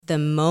the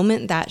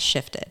moment that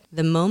shifted,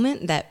 the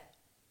moment that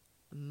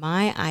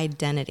my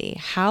identity,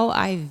 how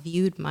I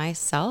viewed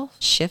myself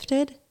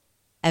shifted,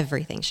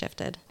 everything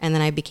shifted. And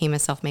then I became a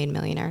self-made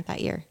millionaire that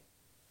year.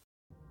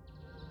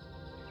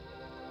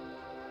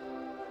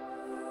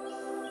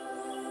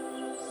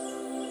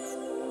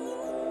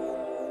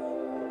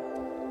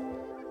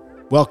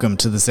 Welcome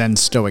to the Zen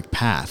Stoic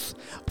Path.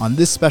 On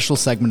this special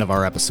segment of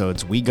our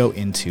episodes, we go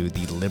into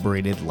the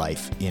Liberated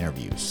Life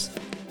interviews.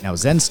 Now,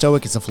 Zen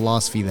Stoic is a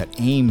philosophy that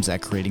aims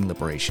at creating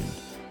liberation,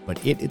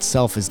 but it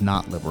itself is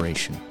not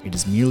liberation. It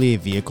is merely a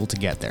vehicle to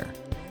get there.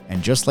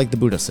 And just like the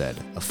Buddha said,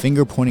 a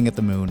finger pointing at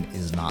the moon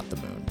is not the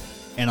moon.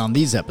 And on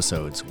these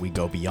episodes, we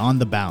go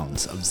beyond the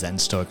bounds of Zen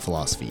Stoic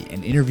philosophy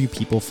and interview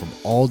people from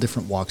all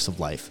different walks of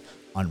life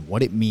on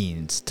what it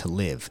means to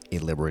live a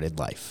liberated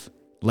life.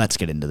 Let's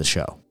get into the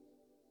show.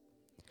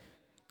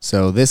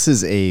 So this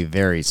is a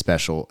very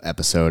special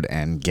episode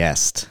and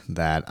guest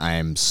that I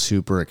am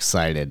super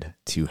excited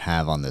to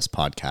have on this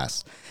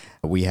podcast.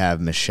 We have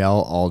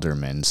Michelle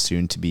Alderman,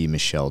 soon to be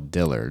Michelle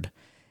Dillard,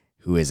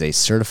 who is a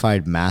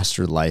certified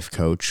master life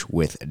coach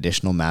with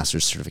additional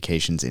master's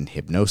certifications in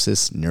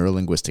hypnosis,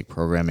 neurolinguistic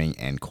programming,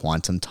 and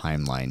quantum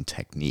timeline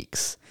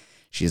techniques.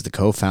 She is the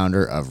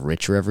co-founder of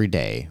Richer Every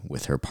Day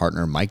with her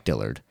partner Mike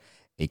Dillard,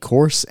 a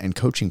course and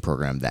coaching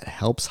program that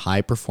helps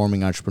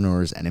high-performing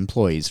entrepreneurs and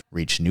employees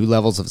reach new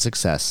levels of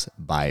success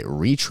by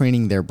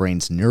retraining their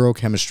brain's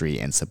neurochemistry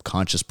and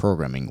subconscious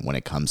programming when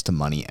it comes to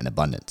money and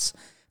abundance.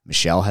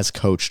 Michelle has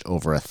coached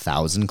over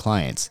 1,000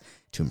 clients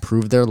to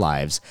improve their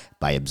lives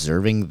by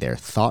observing their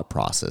thought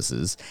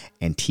processes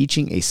and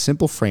teaching a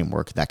simple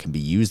framework that can be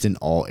used in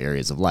all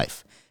areas of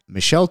life.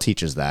 Michelle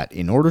teaches that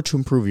in order to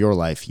improve your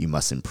life, you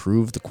must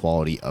improve the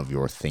quality of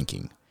your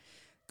thinking.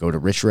 Go to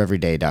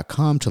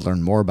richereveryday.com to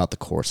learn more about the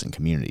course and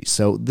community.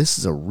 So this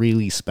is a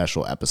really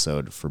special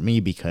episode for me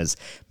because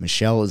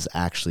Michelle is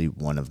actually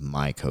one of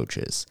my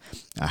coaches.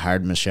 I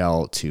hired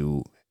Michelle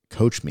to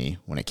coach me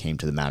when it came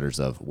to the matters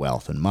of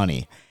wealth and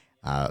money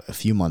a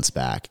few months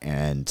back,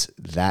 and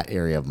that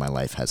area of my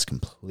life has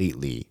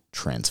completely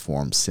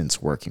transformed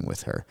since working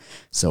with her.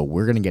 So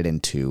we're going to get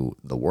into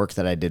the work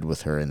that I did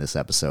with her in this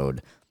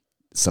episode,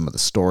 some of the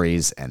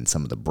stories and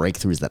some of the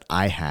breakthroughs that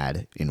I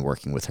had in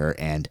working with her,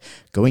 and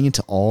going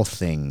into all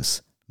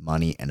things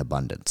money and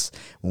abundance.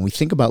 When we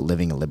think about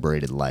living a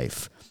liberated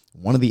life,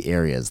 one of the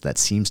areas that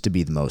seems to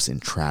be the most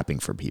entrapping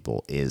for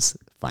people is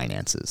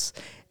finances.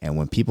 And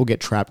when people get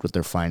trapped with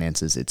their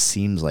finances, it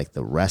seems like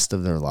the rest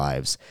of their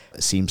lives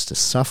seems to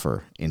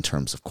suffer in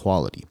terms of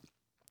quality.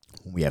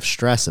 When we have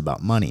stress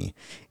about money,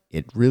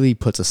 it really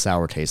puts a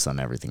sour taste on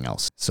everything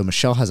else. So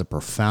Michelle has a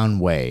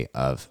profound way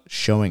of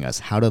showing us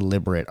how to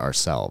liberate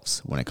ourselves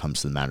when it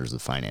comes to the matters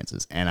of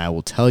finances. And I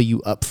will tell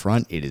you up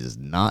front, it is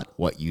not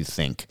what you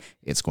think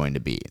it's going to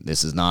be.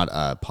 This is not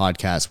a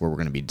podcast where we're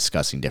going to be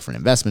discussing different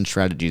investment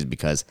strategies,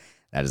 because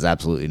that is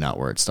absolutely not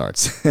where it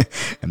starts.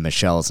 And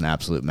Michelle is an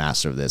absolute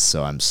master of this.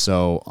 So I'm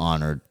so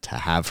honored to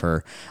have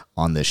her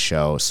on this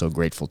show. So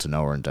grateful to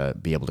know her and to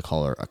be able to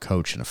call her a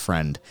coach and a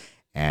friend.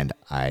 And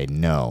I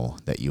know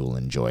that you will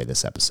enjoy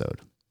this episode.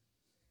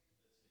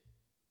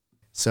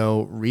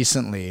 So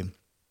recently,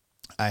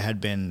 I had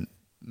been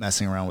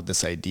messing around with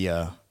this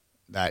idea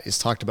that is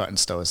talked about in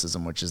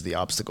Stoicism, which is the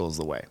obstacle is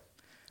the way.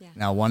 Yeah.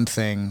 Now, one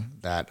thing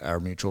that our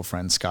mutual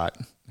friend Scott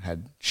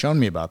had shown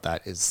me about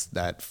that is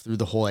that through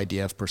the whole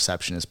idea of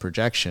perception is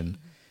projection,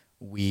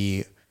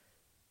 we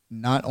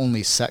not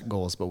only set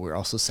goals, but we're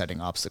also setting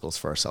obstacles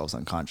for ourselves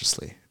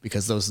unconsciously,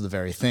 because those are the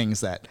very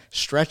things that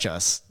stretch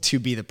us to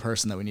be the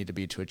person that we need to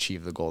be to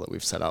achieve the goal that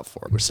we've set out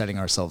for. We're setting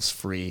ourselves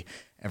free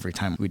every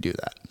time we do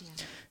that. Yeah.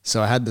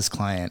 So I had this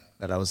client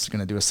that I was going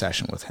to do a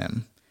session with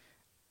him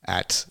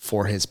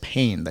for his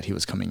pain that he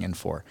was coming in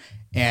for.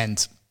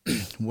 And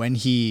when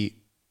it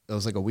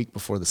was like a week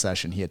before the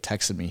session, he had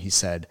texted me. He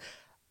said,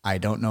 I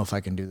don't know if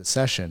I can do the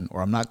session,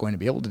 or I'm not going to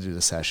be able to do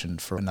the session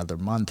for another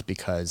month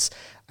because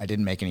I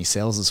didn't make any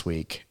sales this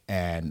week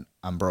and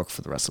I'm broke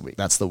for the rest of the week.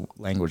 That's the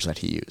language that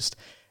he used.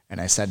 And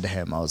I said to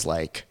him, I was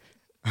like,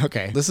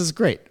 okay, this is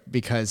great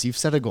because you've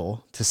set a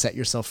goal to set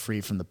yourself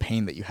free from the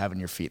pain that you have in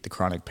your feet, the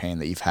chronic pain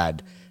that you've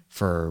had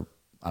for,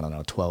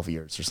 12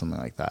 years or something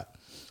like that.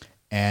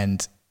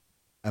 And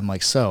I'm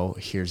like, so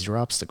here's your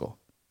obstacle.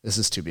 This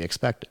is to be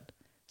expected.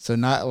 So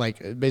not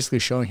like basically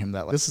showing him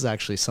that this is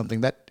actually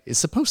something that is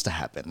supposed to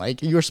happen.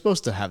 Like you're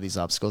supposed to have these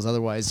obstacles.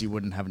 Otherwise you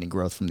wouldn't have any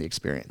growth from the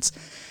experience.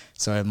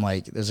 So I'm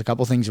like, there's a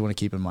couple things you want to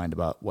keep in mind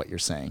about what you're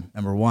saying.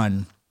 Number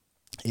one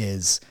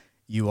is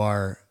you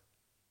are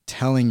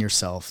telling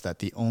yourself that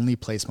the only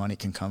place money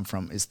can come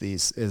from is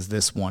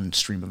this one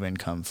stream of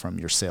income from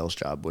your sales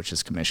job, which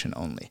is commission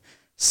only.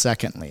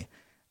 Secondly,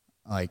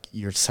 like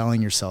you're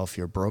telling yourself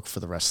you're broke for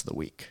the rest of the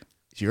week.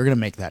 So you're going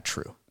to make that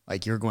true.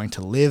 Like you're going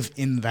to live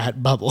in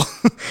that bubble.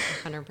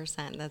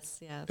 100%.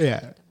 That's.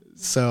 Yeah.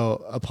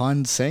 So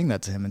upon saying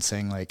that to him and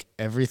saying like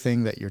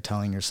everything that you're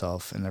telling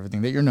yourself and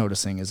everything that you're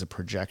noticing is a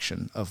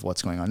projection of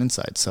what's going on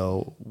inside.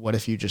 So what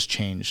if you just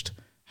changed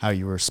how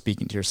you were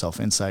speaking to yourself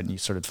inside and you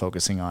started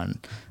focusing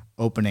on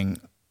opening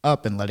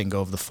up and letting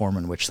go of the form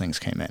in which things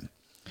came in?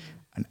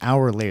 An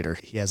hour later,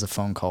 he has a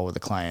phone call with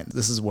a client.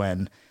 This is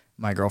when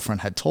my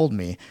girlfriend had told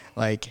me,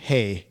 like,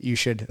 hey, you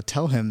should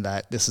tell him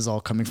that this is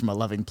all coming from a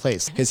loving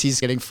place because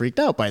he's getting freaked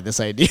out by this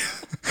idea.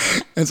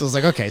 And so I was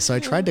like, okay. So I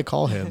tried to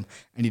call him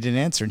and he didn't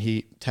answer. And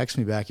he texted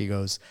me back. He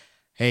goes,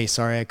 hey,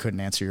 sorry, I couldn't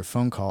answer your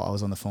phone call. I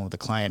was on the phone with a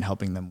client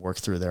helping them work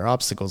through their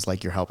obstacles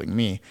like you're helping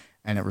me.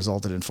 And it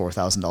resulted in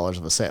 $4,000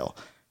 of a sale.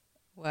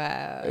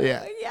 Wow.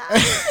 Yeah.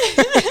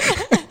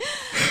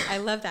 I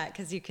love that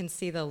because you can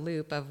see the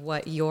loop of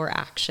what your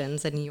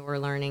actions and your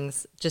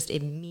learnings just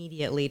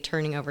immediately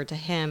turning over to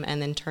him and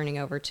then turning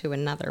over to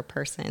another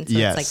person. So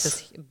Yes. it's like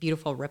this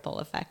beautiful ripple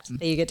effect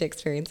that you get to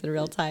experience in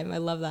real time. I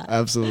love that.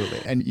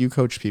 Absolutely. And you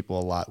coach people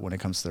a lot when it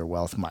comes to their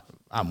wealth.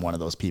 I'm one of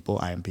those people.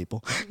 I am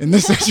people in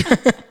this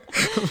situation.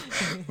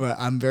 But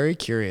I'm very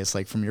curious,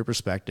 like from your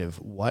perspective,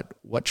 what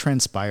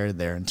transpired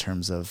there in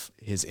terms of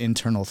his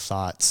internal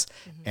thoughts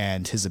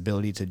and his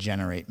ability to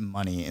generate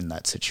money in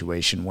that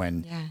situation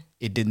when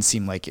it didn't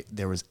seem like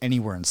there was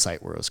anywhere in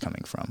sight where it was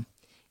coming from.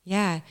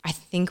 Yeah. I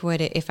think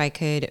if I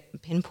could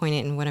pinpoint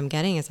it and what I'm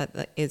getting is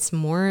that it's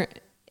more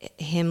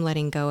him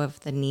letting go of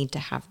the need to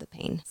have the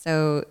pain.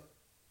 So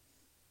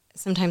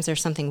sometimes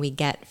there's something we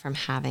get from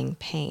having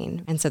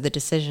pain. And so the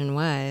decision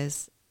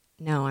was,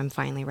 no, I'm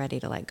finally ready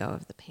to let go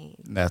of the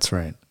pain. That's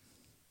right.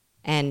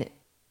 And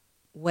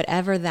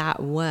whatever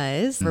that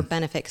was for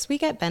benefit, because we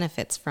get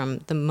benefits from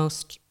the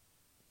most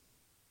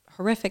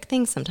horrific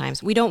things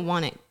sometimes. We don't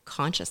want it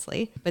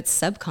consciously, but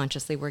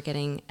subconsciously we're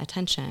getting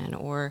attention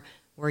or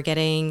we're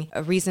getting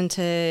a reason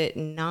to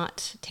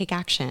not take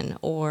action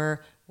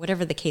or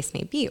whatever the case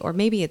may be. Or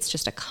maybe it's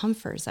just a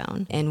comfort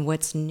zone. And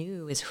what's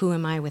new is, who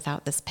am I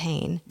without this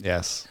pain?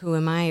 Yes. Who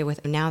am I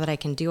with now that I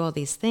can do all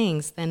these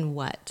things, then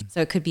what?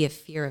 So it could be a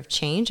fear of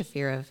change, a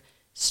fear of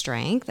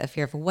strength, a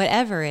fear of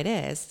whatever it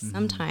is.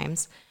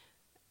 Sometimes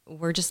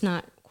we're just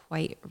not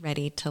quite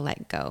ready to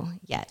let go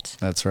yet.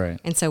 That's right.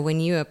 And so when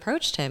you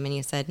approached him and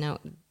you said, no,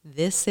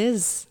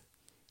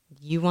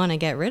 you want to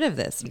get rid of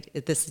this.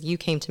 You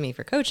came to me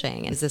for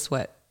coaching. Is this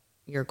what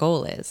your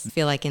goal is? I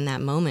feel like in that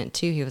moment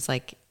too, he was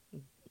like,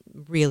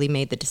 really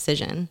made the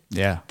decision.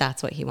 Yeah.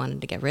 That's what he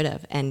wanted to get rid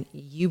of. And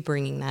you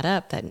bringing that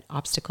up, that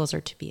obstacles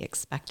are to be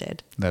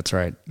expected. That's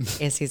right.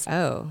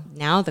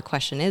 Now the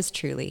question is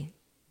truly,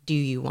 do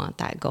you want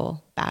that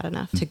goal bad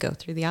enough to go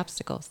through the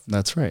obstacles?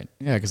 That's right.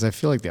 Yeah, because I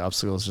feel like the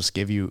obstacles just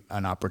give you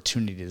an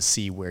opportunity to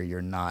see where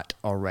you're not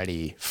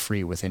already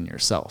free within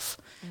yourself.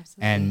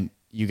 Absolutely. And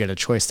you get a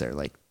choice there.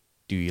 Like,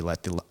 do you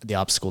let the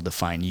obstacle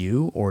define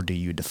you, or do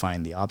you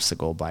define the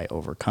obstacle by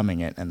overcoming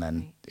it and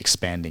then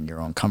expanding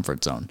your own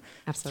comfort zone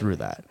through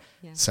that?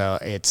 Yeah. So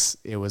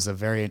it was a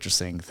very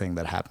interesting thing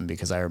that happened,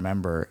 because I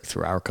remember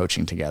through our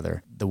coaching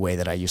together, the way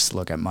that I used to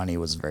look at money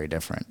was very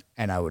different.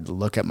 And I would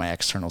look at my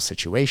external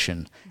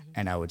situation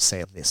and I would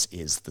say, this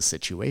is the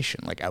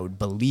situation. Like, I would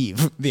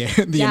believe the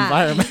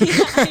environment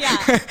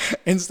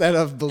instead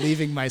of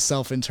believing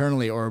myself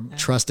internally or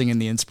trusting in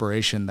the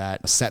inspiration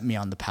that set me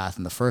on the path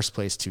in the first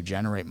place to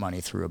generate money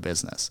through a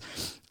business.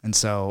 And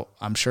so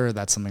I'm sure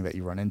that's something that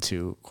you run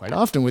into quite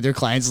often with your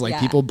clients, like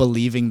people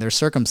believing their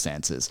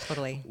circumstances.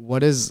 Totally.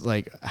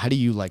 How do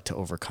you like to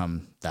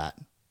overcome that?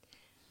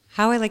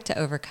 How I like to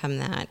overcome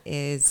that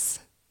is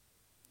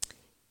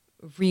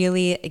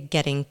really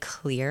getting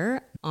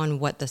clear on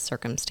what the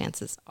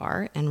circumstances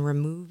are and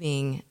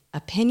removing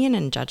opinion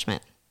and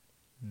judgment.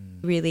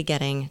 Really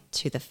getting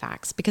to the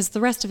facts, because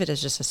the rest of it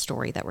is just a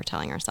story that we're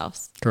telling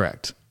ourselves.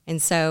 Correct.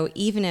 And so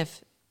even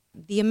if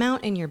the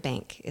amount in your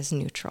bank is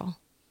neutral,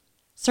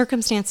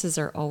 circumstances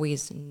are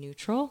always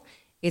neutral.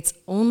 It's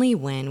only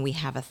when we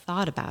have a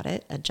thought about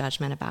it, a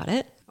judgment about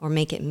it, or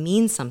make it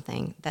mean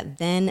something, that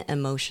then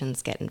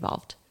emotions get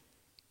involved.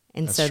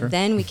 And That's so true.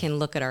 then we can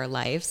look at our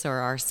lives or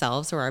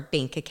ourselves or our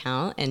bank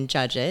account and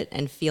judge it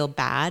and feel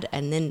bad.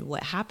 And then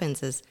what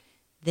happens is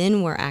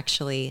then we're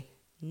actually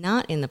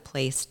not in the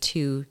place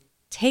to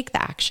take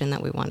the action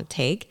that we want to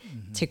take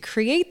to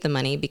create the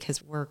money,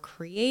 because we're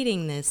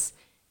creating this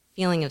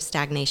feeling of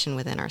stagnation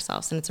within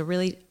ourselves. And it's a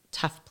really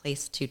tough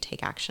place to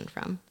take action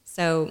from.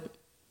 So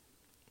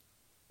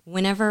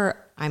whenever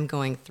I'm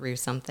going through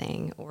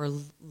something or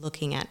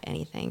looking at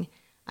anything,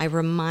 I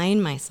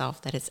remind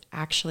myself that it's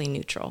actually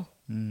neutral.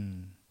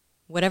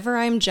 Whatever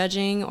I'm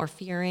judging or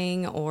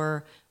fearing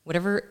or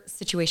whatever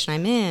situation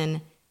I'm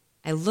in,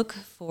 I look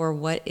for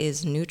what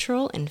is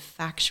neutral and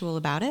factual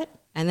about it.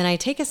 And then I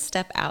take a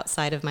step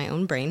outside of my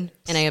own brain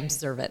and I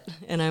observe it.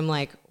 And I'm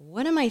like,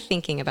 what am I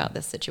thinking about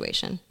this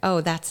situation?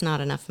 Oh, that's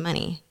not enough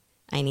money.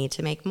 I need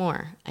to make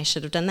more. I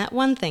should have done that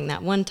one thing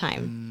that one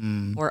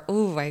time. Or,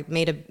 oh, I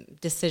made a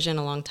decision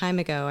a long time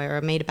ago, or I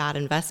made a bad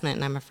investment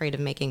and I'm afraid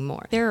of making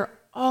more. There are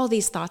all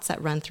these thoughts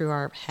that run through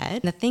our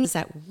head. The things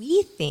that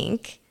we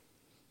think,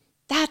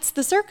 that's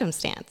the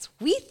circumstance.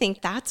 We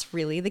think that's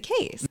really the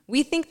case.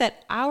 We think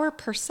that our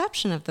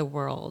perception of the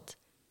world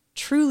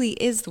truly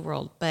is the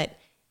world, but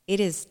it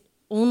is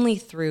only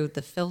through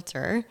the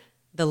filter,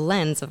 the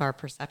lens of our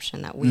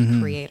perception, that we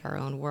create our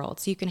own world.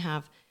 So you can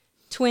have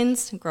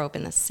twins grow up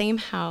in the same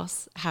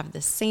house, have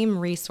the same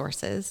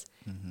resources,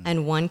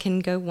 And one can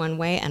go one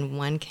way and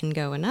one can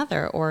go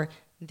another, or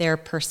their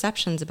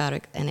perceptions about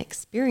an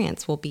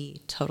experience will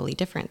be totally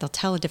different. They'll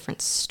tell a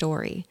different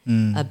story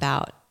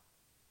about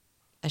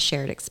a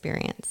shared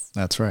experience.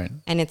 That's right.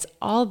 And it's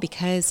all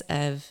because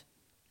of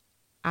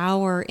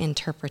our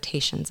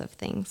interpretations of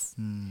things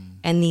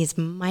and these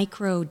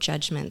micro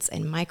judgments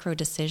and micro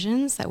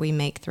decisions that we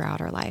make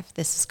throughout our life.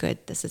 This is good.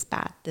 This is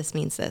bad. This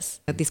means this.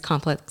 These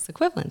complex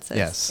equivalences.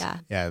 Yes.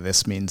 Yeah.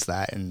 This means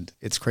that. And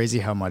it's crazy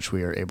how much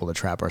we are able to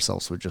trap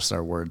ourselves with just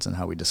our words and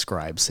how we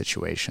describe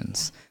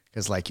situations.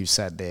 Because like you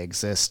said, they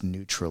exist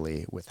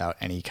neutrally without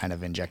any kind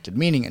of injected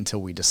meaning until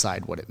we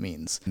decide what it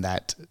means. And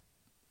that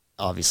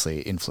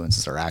obviously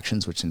influences our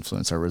actions, which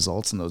influence our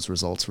results, and those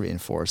results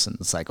reinforce, and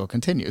the cycle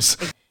continues.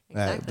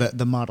 Exactly.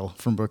 The model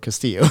from Brooke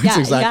Castillo. It's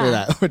exactly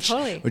that,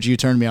 which you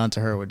turned me on to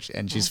her,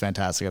 and she's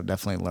fantastic. I've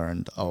definitely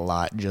learned a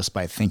lot just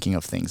by thinking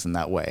of things in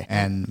that way.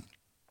 And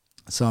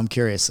so I'm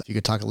curious if you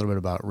could talk a little bit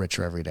about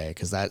Richer Every Day,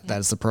 because that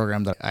is the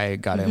program that I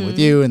got in with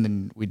you, and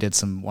then we did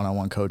some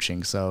one-on-one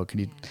coaching. So can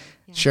you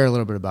share a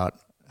little bit about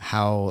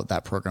how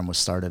that program was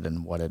started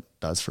and what it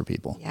does for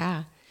people?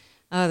 Yeah.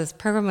 Oh, this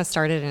program was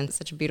started in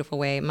such a beautiful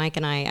way. Mike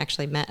and I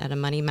actually met at a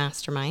money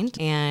mastermind.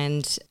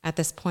 And at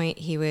this point,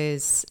 he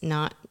was in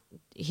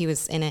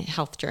a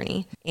health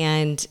journey.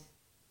 And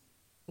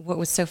what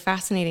was so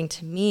fascinating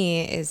to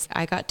me is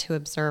I got to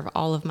observe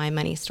all of my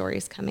money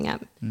stories coming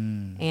up.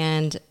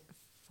 And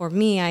for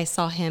me, I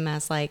saw him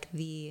as like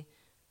the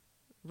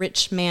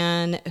rich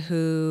man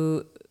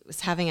who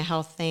was having a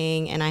health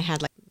thing, and I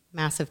had like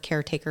massive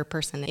caretaker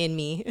person in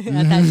me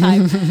at that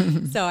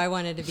time. So I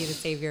wanted to be the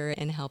savior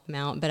and help him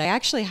out. But I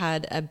actually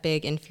had a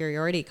big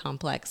inferiority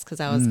complex because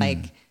I was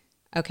like,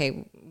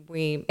 okay,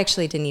 we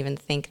actually didn't even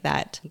think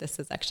that this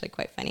is actually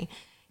quite funny.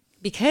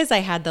 Because I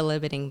had the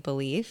limiting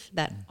belief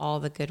that all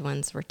the good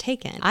ones were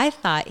taken. I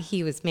thought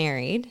he was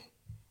married.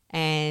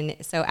 And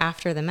so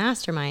after the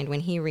mastermind, when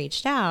he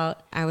reached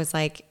out, I was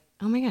like,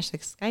 oh my gosh,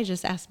 this guy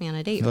just asked me on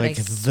a date. Like but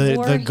I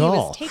swore the he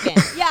gall. was taken.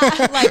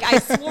 Yeah, like I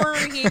swore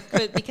he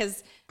could,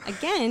 because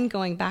again,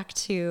 going back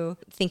to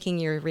thinking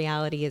your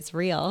reality is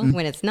real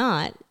when it's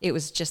not, it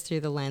was just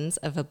through the lens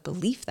of a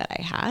belief that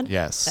I had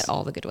that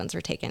all the good ones were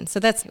taken. So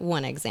that's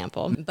one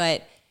example.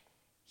 But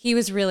he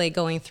was really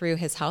going through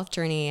his health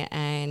journey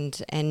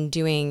and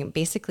doing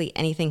basically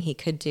anything he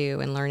could do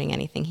and learning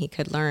anything he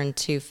could learn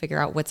to figure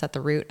out what's at the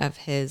root of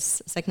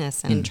his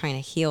sickness and trying to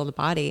heal the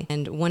body.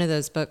 And one of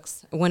the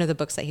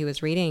books that he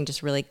was reading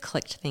just really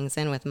clicked things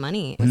in with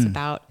money. It was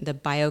about the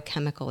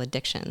biochemical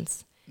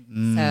addictions.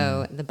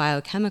 So the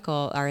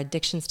biochemical, our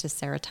addictions to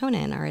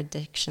serotonin, our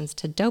addictions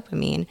to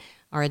dopamine,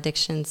 our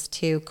addictions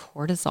to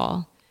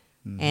cortisol.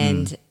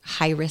 And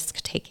high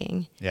risk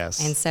taking. Yes.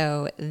 And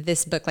so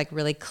this book like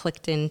really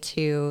clicked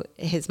into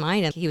his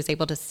mind, and he was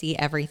able to see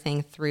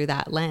everything through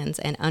that lens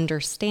and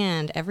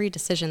understand every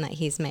decision that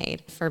he's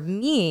made. For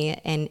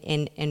me, and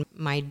in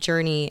my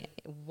journey,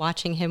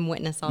 watching him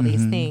witness all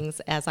these things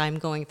as I'm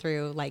going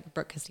through like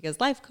Brooke Castillo's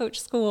life coach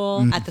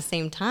school, at the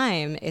same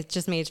time, it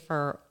just made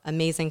for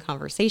amazing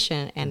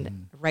conversation.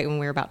 And right when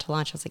we were about to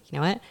launch, I was like, you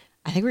know what?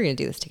 I think we're going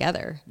to do this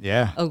together.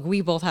 Yeah.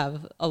 We both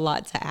have a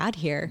lot to add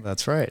here.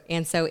 That's right.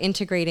 And so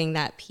integrating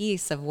that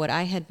piece of what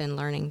I had been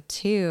learning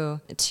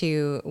to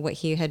what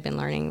he had been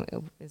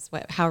learning is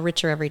how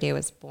Richer Every Day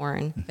was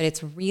born. But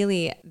it's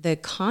really the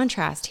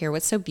contrast here.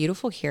 What's so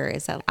beautiful here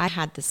is that I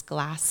had this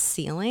glass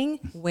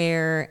ceiling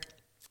where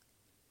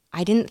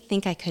I didn't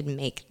think I could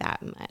make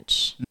that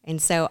much.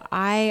 And so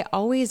I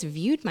always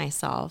viewed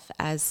myself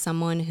as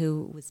someone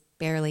who was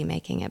barely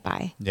making it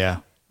by. Yeah.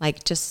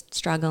 Like just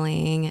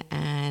struggling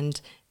and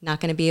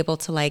not going to be able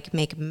to like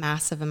make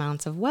massive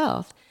amounts of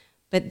wealth.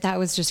 But that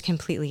was just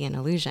completely an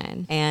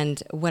illusion.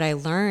 And what I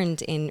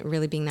learned in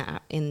really being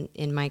that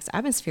in Mike's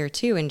atmosphere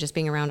too, and just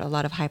being around a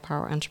lot of high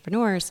power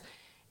entrepreneurs,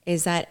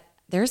 is that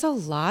there's a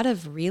lot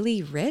of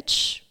really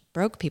rich,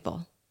 broke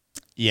people.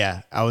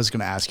 Yeah, I was going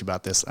to ask you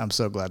about this. I'm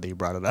so glad that you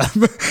brought it up.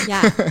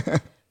 Yeah.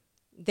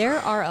 There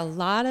are a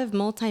lot of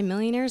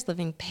multimillionaires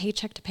living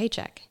paycheck to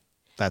paycheck.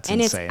 That's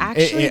and insane. It's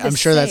actually I'm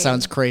sure that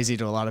sounds crazy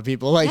to a lot of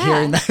people. Like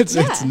hearing that,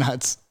 it's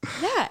nuts.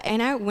 Yeah,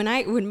 and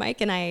when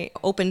Mike and I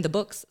opened the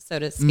books, so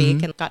to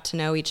speak, and got to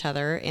know each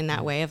other in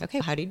that way of, okay,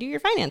 how do you do your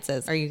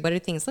finances? What do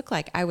things look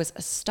like? I was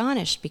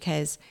astonished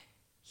because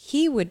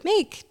he would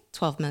make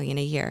 $12 million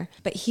a year,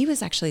 but he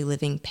was actually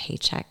living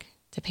paycheck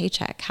to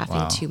paycheck,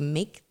 having to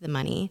make the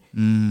money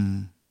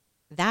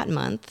that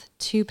month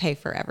to pay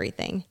for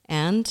everything.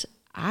 And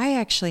I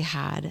actually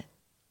had,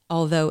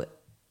 although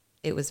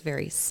it was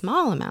very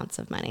small amounts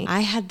of money, I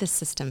had the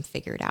system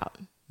figured out.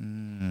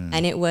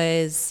 And it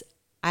was,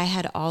 I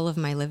had all of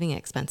my living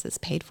expenses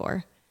paid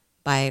for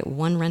by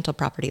one rental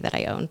property that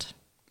I owned.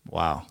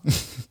 Wow.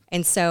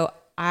 And so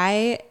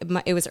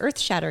it was earth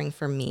shattering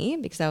for me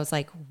because I was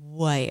like,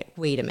 wait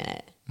a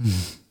minute.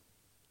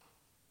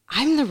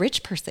 I'm the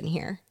rich person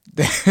here.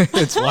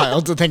 It's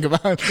wild to think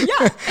about.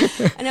 Yeah.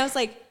 And I was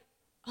like,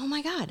 oh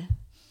my God,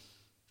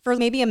 for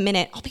maybe a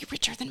minute, I'll be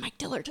richer than Mike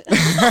Dillard.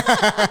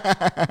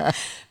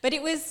 But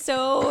it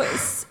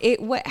was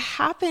what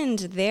happened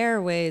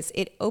there was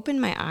it opened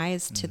my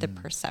eyes to the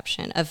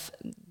perception of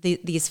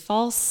these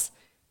false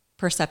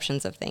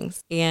perceptions of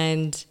things,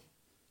 and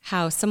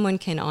how someone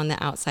can on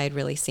the outside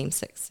really seem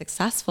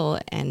successful,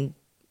 and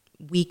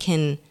we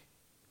can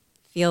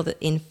feel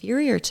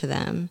inferior to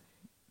them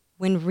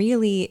when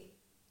really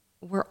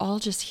we're all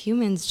just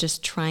humans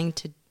just trying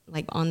to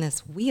like on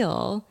this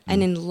wheel.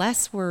 And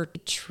unless we're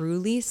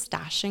truly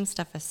stashing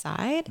stuff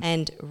aside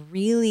and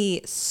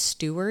really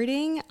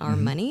stewarding our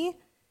money,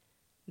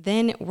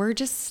 then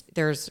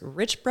there's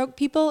rich, broke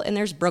people and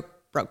there's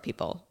broke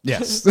people.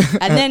 Yes.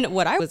 And then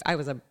I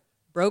was a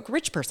broke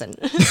rich person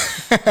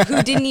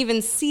who didn't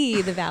even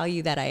see the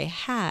value that I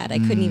had. I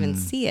couldn't even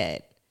see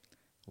it.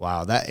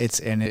 Wow.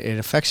 It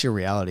affects your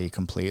reality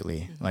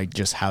completely, like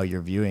just how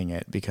you're viewing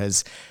it,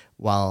 because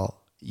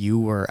while you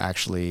were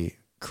actually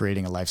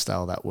creating a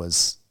lifestyle that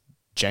was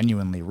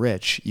genuinely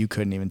rich, you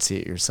couldn't even see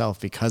it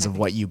yourself because of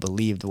what you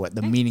believed, what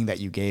the meaning that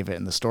you gave it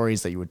and the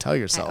stories that you would tell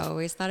yourself. I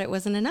always thought it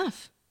wasn't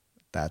enough.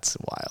 That's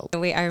wild.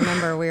 I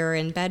remember we were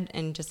in bed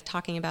and just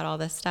talking about all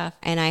this stuff,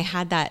 and I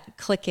had that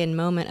click in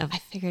moment of I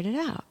figured it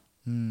out.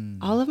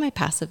 All of my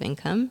passive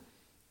income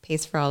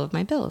pays for all of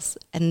my bills,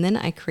 and then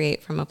I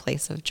create from a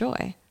place of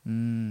joy.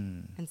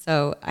 And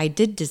so I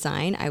did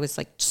design. I was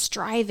like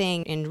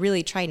striving and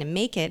really trying to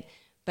make it,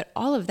 but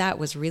all of that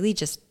was really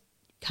just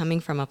coming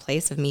from a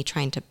place of me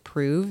trying to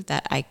prove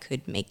that I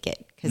could make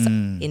it. Because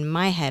in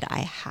my head, I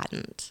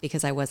hadn't,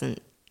 because I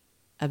wasn't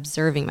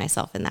observing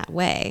myself in that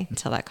way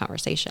until that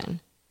conversation.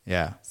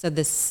 Yeah. So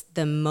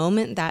the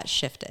moment that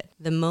shifted,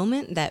 the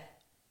moment that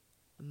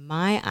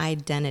my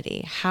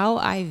identity, how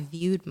I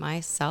viewed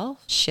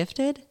myself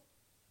shifted,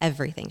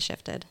 everything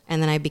shifted.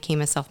 And then I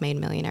became a self-made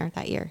millionaire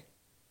that year.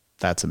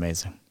 That's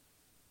amazing.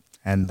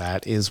 And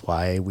that is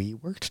why we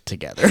worked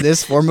together,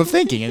 this form of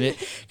thinking. And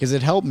because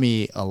it helped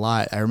me a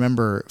lot. I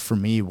remember for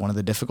me, one of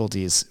the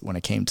difficulties when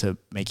it came to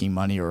making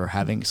money or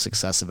having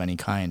success of any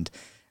kind,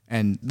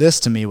 and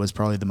this to me was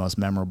probably the most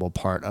memorable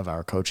part of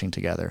our coaching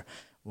together,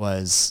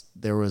 was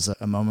there was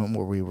a moment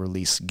where we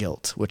released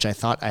guilt, which I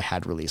thought I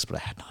had released, but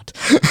I had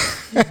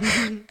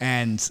not.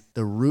 And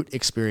the root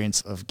experience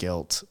of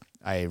guilt,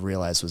 I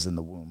realized, was in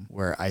the womb,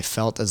 where I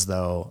felt as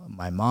though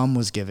my mom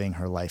was giving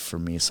her life for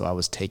me, so I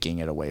was taking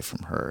it away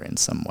from her in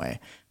some way.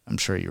 I'm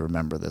sure you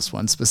remember this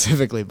one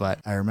specifically, but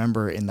I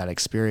remember in that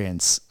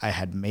experience, I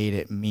had made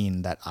it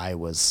mean that I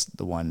was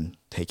the one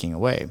taking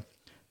away.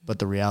 But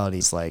the reality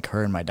is, like,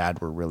 her and my dad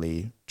were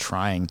really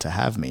trying to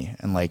have me,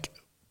 and like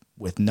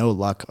with no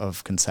luck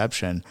of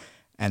conception.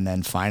 And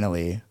then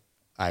finally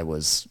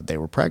they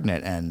were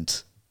pregnant,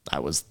 and I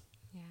was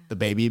the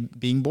baby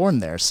being born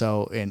there.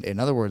 So in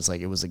other words,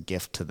 like, it was a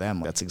gift to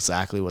them. That's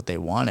exactly what they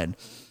wanted.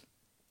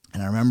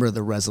 And I remember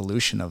the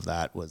resolution of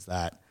that was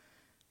that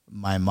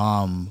my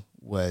mom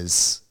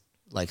was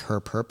like, her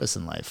purpose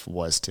in life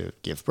was to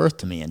give birth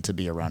to me and to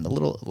be around a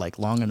little, like,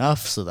 long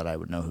enough so that I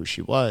would know who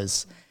she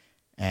was.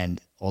 And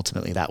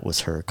ultimately that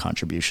was her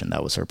contribution.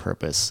 That was her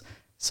purpose.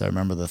 So I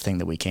remember the thing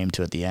that we came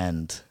to at the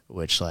end,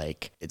 which,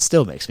 like, it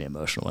still makes me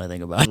emotional when I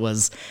think about it,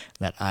 was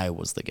that I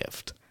was the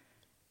gift.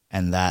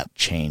 And that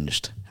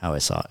changed how I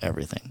saw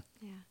everything.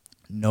 Yeah.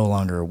 No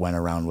longer went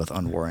around with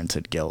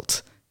unwarranted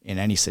guilt in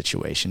any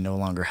situation. No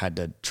longer had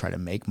to try to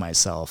make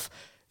myself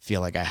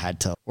feel like I had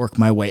to work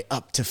my way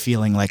up to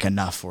feeling like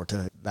enough, or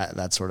to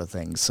that sort of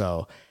thing.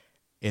 So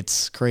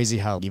it's crazy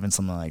how even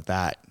something like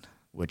that,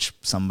 which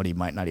somebody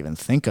might not even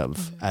think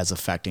of as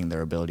affecting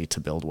their ability to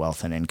build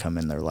wealth and income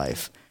in their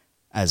life,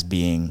 as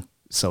being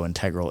so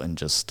integral in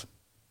just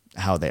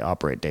how they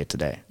operate day to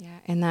day. Yeah,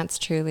 and that's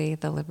truly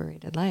the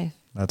liberated life.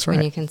 That's right.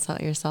 When you can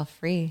set yourself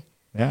free.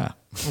 Yeah.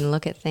 And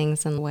look at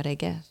things and what a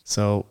gift.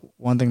 So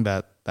one thing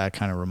that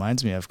kind of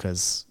reminds me of,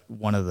 because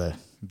one of the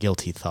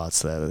guilty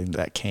thoughts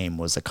that came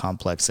was a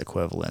complex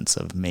equivalence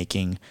of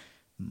making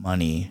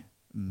money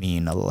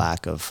mean a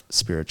lack of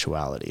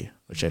spirituality,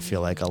 which I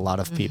feel like a lot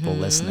of people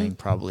listening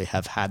probably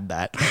have had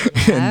that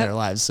in their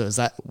lives. So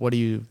what do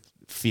you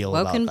feel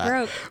Woke about and that?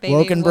 broke, baby.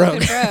 Woke and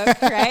broke,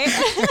 right?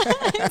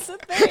 It's a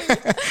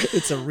thing.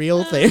 It's a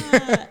real thing.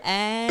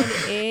 And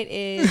it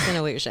is an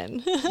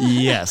illusion.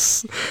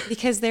 Yes.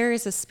 Because there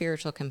is a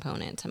spiritual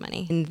component to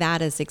money, and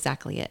that is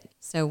exactly it.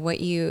 So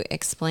what you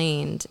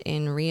explained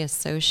in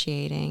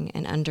reassociating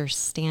and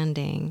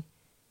understanding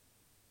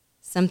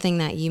something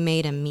that you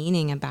made a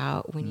meaning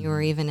about when you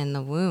were even in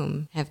the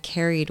womb, have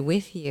carried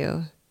with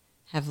you,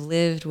 have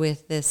lived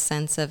with this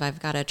sense of I've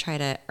got to try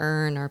to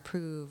earn or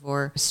prove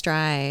or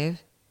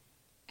strive,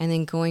 and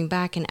then going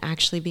back and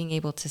actually being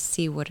able to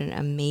see what an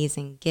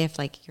amazing gift,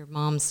 like your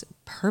mom's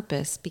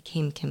purpose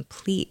became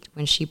complete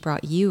when she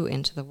brought you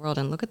into the world.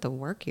 And look at the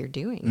work you're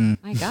doing.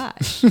 My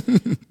gosh,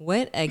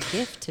 what a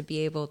gift to be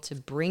able to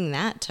bring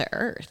that to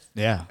earth.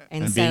 Yeah.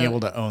 And being able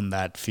to own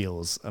that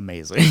feels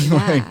amazing.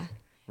 Yeah.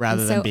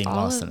 Rather than being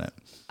lost in it.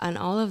 And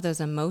all of those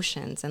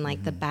emotions and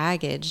like the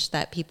baggage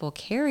that people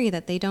carry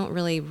that they don't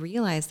really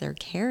realize they're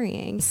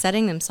carrying,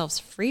 setting themselves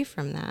free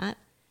from that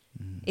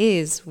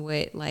is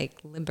what like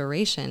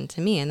liberation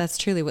to me. And that's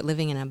truly what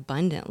living an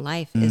abundant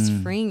life is,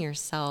 freeing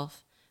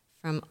yourself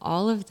from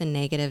all of the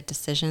negative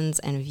decisions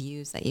and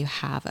views that you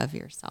have of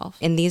yourself.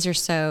 And these are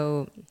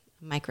so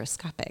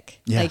microscopic.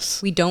 Yes.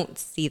 Like we don't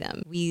see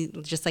them. We,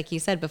 just like you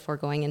said before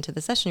going into the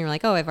session, you're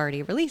like, oh, I've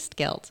already released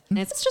guilt. And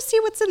let's just see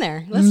what's in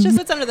there. Let's just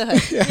what's under the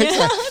hood. Yeah,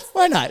 exactly.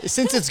 Why not?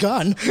 Since it's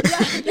gone,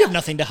 you have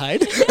nothing to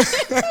hide.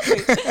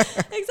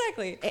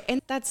 Exactly.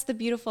 And that's the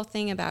beautiful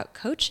thing about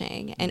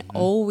coaching and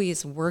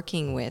always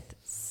working with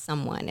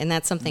someone. And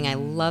that's something I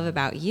love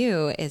about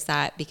you, is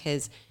that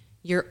because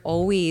you're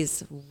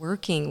always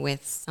working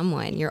with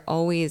someone, you're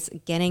always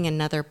getting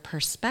another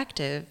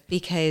perspective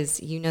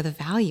because you know the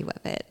value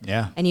of it.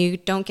 Yeah. And you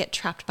don't get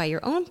trapped by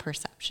your own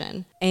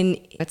perception. And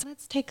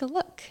let's take a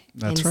look.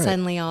 That's and right.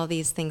 Suddenly all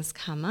these things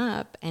come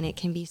up, and it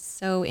can be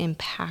so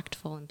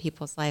impactful in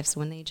people's lives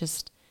when they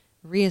just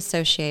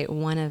reassociate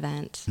one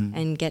event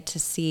and get to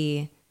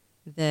see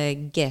the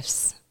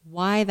gifts,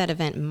 why that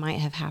event might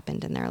have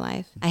happened in their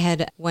life. I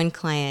had one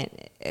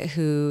client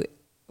who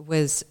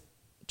was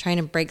trying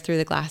to break through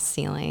the glass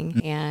ceiling,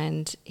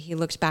 and he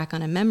looked back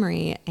on a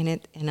memory, and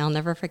I'll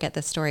never forget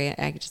this story.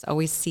 I just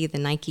always see the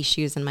Nike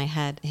shoes in my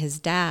head. His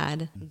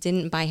dad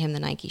didn't buy him the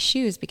Nike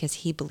shoes because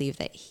he believed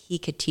that he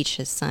could teach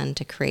his son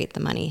to create the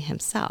money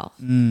himself.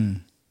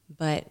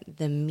 But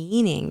the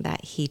meaning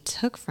that he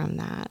took from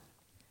that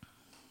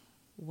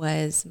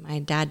was, my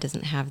dad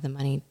doesn't have the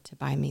money to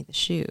buy me the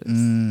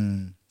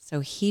shoes. So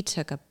he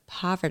took a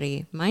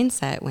poverty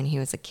mindset when he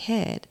was a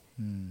kid.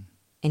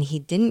 And he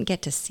didn't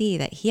get to see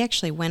that he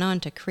actually went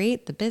on to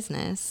create the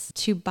business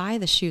to buy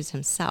the shoes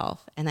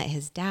himself, and that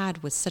his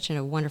dad was such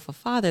a wonderful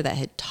father that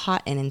had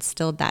taught and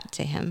instilled that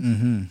to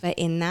him. But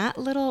in that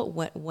little,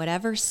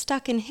 whatever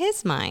stuck in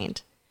his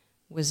mind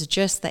was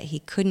just that he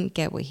couldn't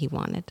get what he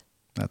wanted.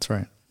 That's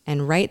right.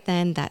 And right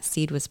then that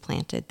seed was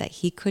planted, that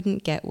he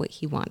couldn't get what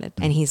he wanted.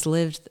 And he's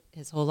lived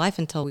his whole life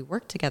until we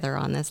worked together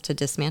on this to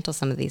dismantle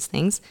some of these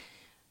things,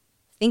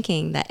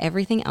 thinking that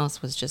everything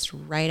else was just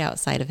right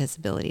outside of his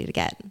ability to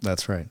get.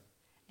 That's right.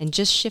 And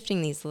just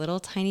shifting these little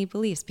tiny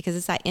beliefs, because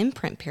it's that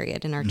imprint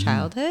period in our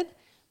childhood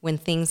when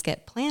things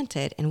get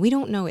planted and we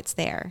don't know it's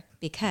there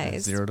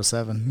because 0 to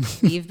 7.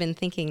 we've been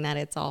thinking that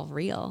it's all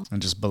real.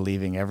 And just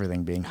believing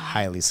everything, being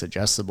highly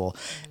suggestible.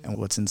 And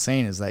what's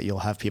insane is that you'll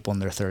have people in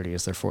their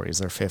 30s, their 40s,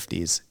 their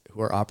 50s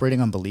who are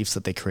operating on beliefs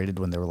that they created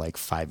when they were like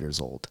 5 years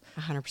old.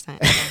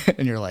 100%.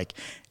 And you're like,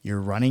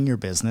 you're running your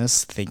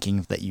business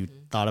thinking that you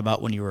thought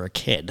about when you were a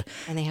kid.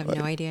 And they have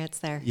no idea it's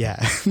there.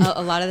 Yeah.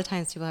 A lot of the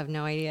times people have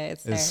no idea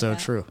it's there. It's so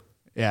true.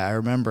 Yeah, I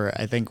remember,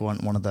 I think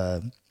one of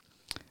the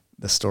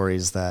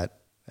stories that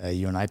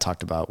you and I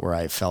talked about where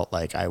I felt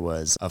like I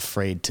was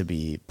afraid to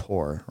be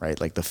poor,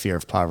 right? Like the fear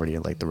of poverty,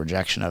 like the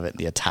rejection of it,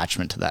 the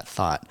attachment to that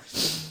thought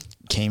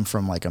came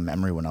from like a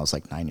memory when I was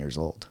like 9 years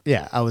old.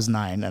 Yeah, I was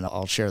 9, and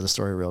I'll share the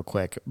story real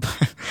quick.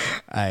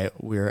 I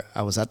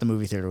was at the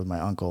movie theater with my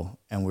uncle,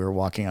 and we were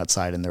walking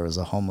outside, and there was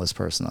a homeless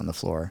person on the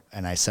floor.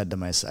 And I said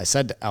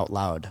out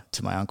loud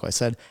to my uncle, I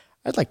said,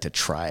 I'd like to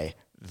try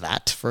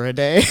that for a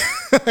day.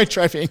 I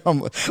try being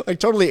homeless, like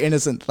totally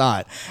innocent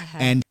thought.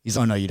 And he's,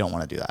 oh no, you don't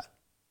want to do that.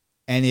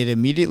 And it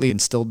immediately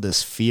instilled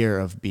this fear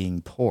of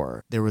being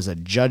poor. There was a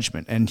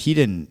judgment, and he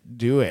didn't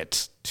do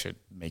it to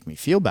make me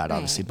feel bad,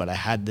 obviously, but I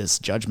had this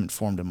judgment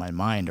formed in my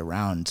mind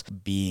around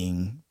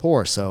being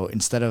poor. So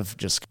instead of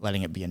just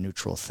letting it be a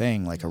neutral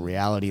thing, like a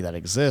reality that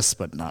exists,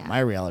 but not my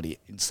reality,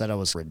 instead I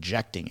was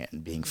rejecting it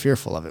and being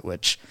fearful of it,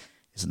 which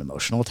is an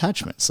emotional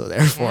attachment. So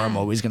therefore I'm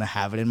always going to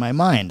have it in my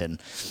mind.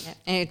 And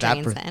it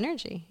drains the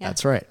energy. Yeah.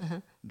 That's right.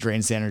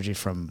 Drains the energy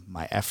from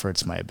my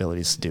efforts, my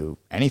abilities to do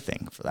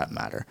anything for that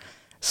matter.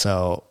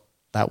 So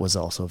that was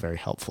also very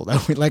helpful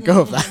that we let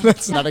go of that.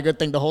 That's not a good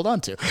thing to hold on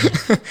to.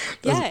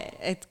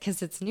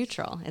 Because it's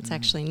neutral. It's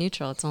actually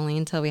neutral. It's only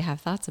until we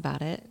have thoughts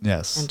about it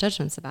and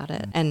judgments about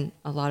it. And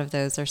a lot of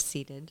those are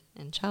seated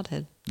in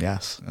childhood.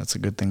 Yes, that's a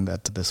good thing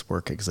that this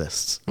work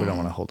exists. We don't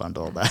want to hold on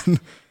to all that.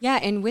 Yeah,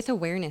 and with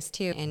awareness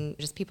too, and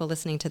just people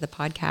listening to the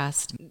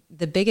podcast,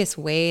 the biggest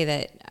way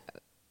that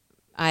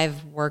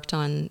I've worked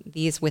on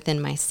these within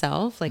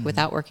myself, like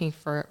without working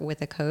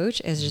with a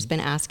coach, is just been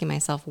asking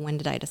myself, when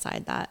did I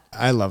decide that?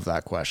 I love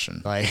that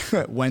question. Like,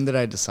 when did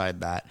I decide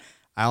that?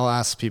 I'll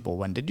ask people,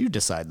 when did you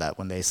decide that?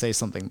 When they say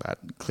something that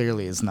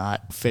clearly is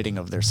not fitting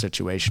of their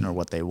situation or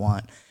what they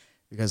want,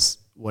 because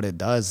what it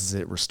does is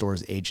it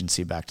restores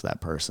agency back to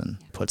that person,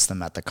 puts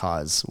them at the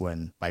cause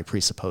when, by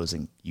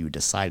presupposing you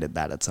decided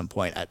that at some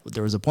point.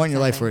 There was a point in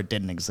your life where it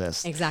didn't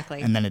exist.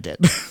 Exactly. And then it did.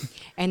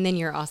 And then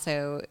you're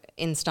also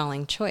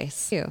installing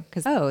choice too.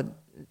 Because,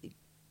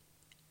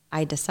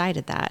 I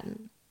decided that,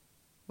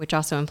 which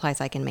also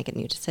implies I can make a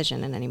new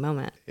decision at any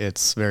moment.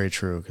 It's very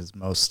true, because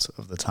most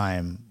of the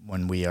time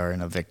when we are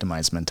in a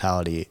victimized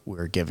mentality,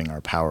 we're giving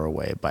our power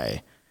away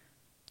by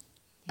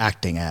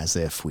acting as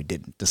if we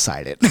didn't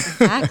decide it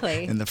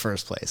in the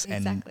first place.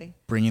 Exactly. And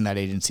bringing that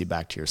agency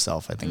back to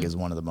yourself, I think, is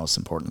one of the most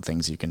important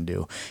things you can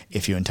do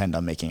if you intend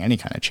on making any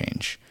kind of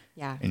change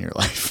in your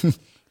life.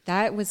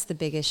 That was the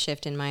biggest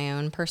shift in my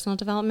own personal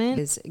development,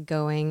 is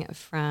going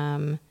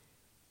from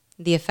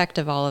the effect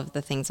of all of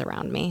the things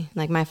around me.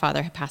 Like my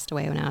father had passed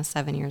away when I was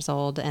 7 years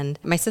old, and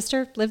my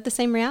sister lived the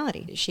same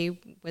reality. She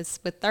was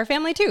with our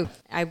family too.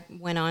 I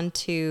went on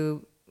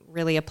to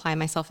really apply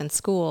myself in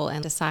school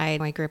and decide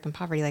when I grew up in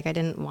poverty, like I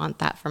didn't want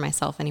that for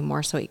myself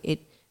anymore. So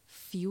it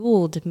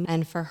fueled me.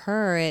 And for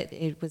her,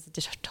 it was a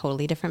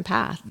totally different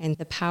path. And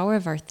the power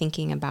of our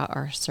thinking about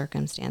our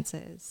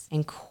circumstances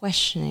and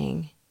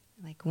questioning,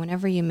 like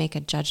whenever you make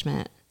a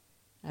judgment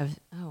of,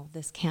 oh,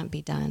 this can't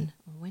be done.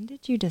 When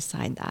did you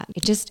decide that?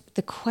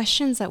 The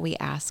questions that we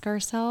ask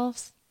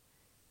ourselves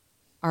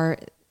are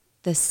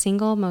the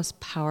single most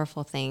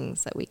powerful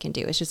things that we can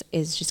do.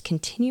 Is just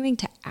continuing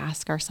to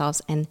ask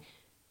ourselves and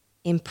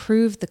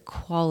improve the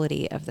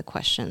quality of the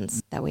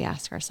questions that we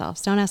ask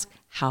ourselves. Don't ask,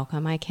 how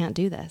come I can't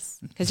do this?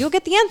 Because you'll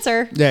get the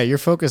answer. Yeah, you're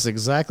focused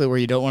exactly where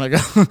you don't want to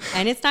go.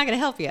 And it's not going to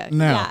help you.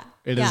 No,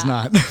 it is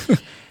not.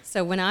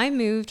 So when I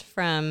moved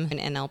from an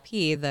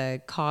NLP,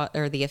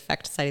 the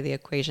effect side of the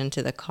equation,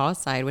 to the cause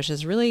side, which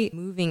is really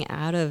moving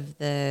out of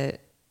the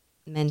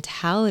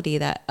mentality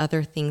that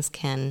other things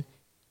can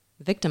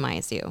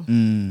victimize you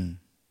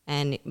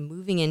and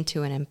moving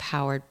into an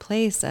empowered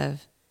place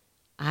of,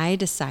 I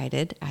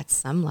decided at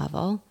some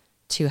level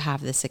to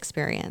have this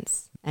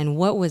experience. And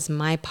what was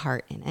my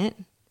part in it?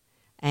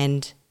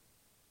 And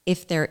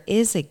if there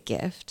is a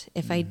gift,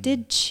 if I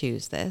did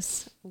choose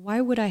this, why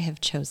would I have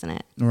chosen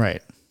it?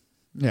 Right.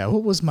 Yeah.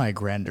 What was my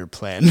grander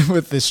plan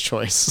with this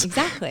choice?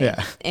 Exactly.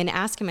 Yeah. And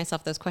asking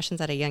myself those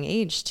questions at a young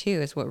age too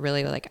is what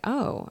really like,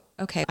 oh,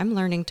 okay, I'm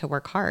learning to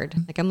work hard.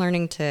 Like I'm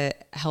learning to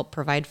help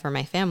provide for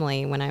my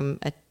family when I'm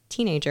a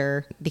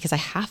teenager because I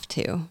have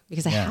to,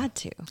 because I had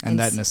to. And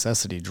that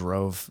necessity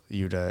drove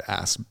you to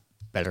ask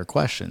better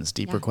questions,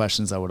 deeper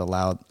questions that would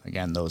allow,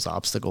 again, those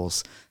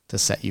obstacles to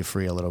set you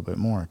free a little bit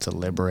more, to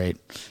liberate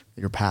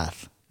your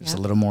path just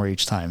a little more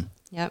each time.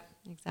 Yep,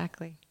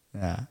 exactly.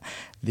 Yeah.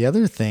 The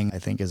other thing I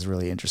think is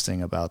really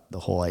interesting about the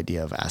whole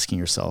idea of asking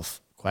yourself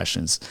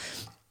questions,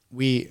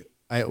 we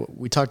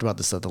talked about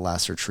this at the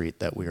last retreat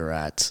that we were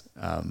at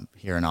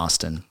here in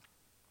Austin,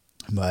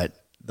 but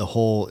the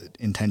whole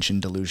intention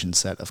delusion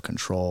set of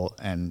control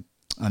and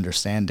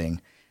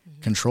understanding,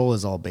 control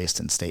is all based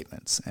in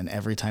statements. And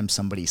every time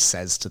somebody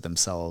says to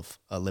themselves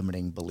a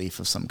limiting belief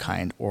of some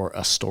kind or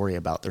a story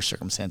about their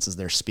circumstances,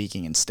 they're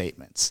speaking in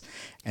statements.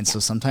 And so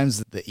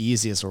sometimes the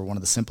easiest or one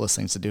of the simplest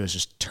things to do is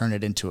just turn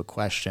it into a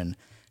question.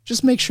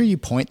 Just make sure you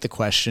point the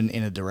question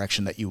in a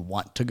direction that you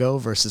want to go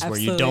versus where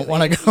you don't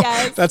want to go.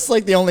 Yes. That's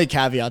like the only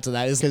caveat to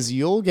that, is because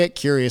you'll get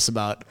curious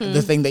about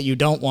the thing that you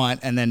don't want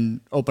and then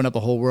open up a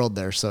whole world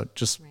there. So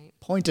just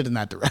point it in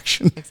that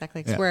direction.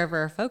 Exactly. It's wherever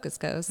our focus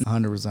goes.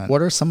 100%.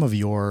 What are some of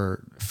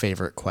your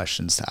favorite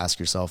questions to ask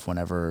yourself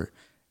whenever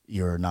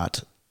you're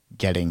not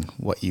getting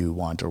what you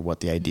want or what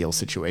the ideal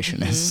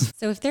situation is?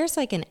 So if there's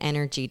like an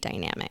energy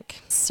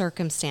dynamic,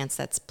 circumstance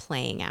that's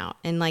playing out,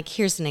 and like,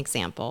 here's an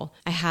example.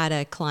 I had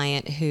a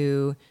client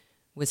who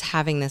was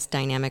having this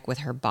dynamic with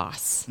her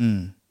boss,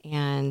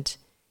 and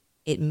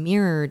it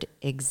mirrored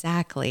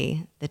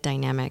exactly the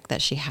dynamic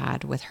that she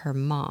had with her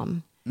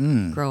mom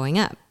growing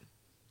up.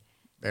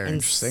 Very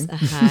interesting.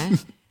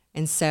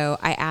 And so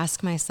I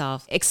ask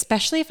myself,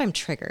 especially if I'm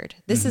triggered,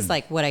 this is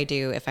like what I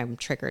do if I'm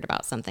triggered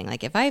about something.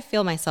 Like if I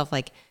feel myself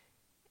like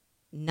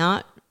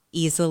not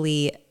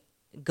easily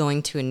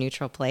going to a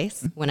neutral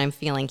place when I'm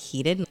feeling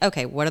heated.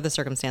 Okay, what are the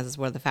circumstances?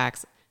 What are the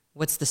facts?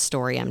 What's the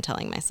story I'm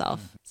telling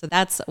myself? So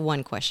that's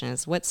one question,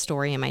 is what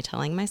story am I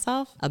telling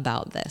myself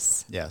about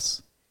this?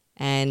 Yes.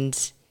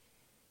 And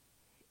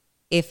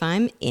if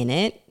I'm in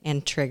it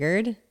and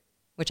triggered,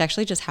 which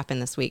actually just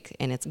happened this week,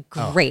 and it's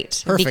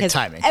great. Perfect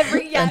timing.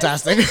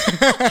 Fantastic.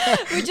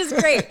 Which is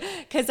great,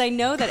 because I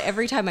know that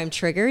every time I'm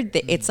triggered,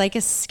 it's like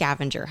a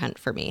scavenger hunt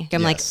for me.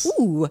 I'm like,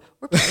 ooh,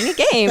 we're playing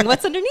a game.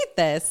 What's underneath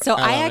this? So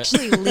I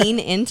actually lean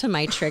into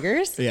my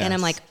triggers, and I'm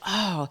like,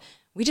 oh,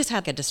 we just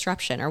had a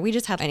disruption, or we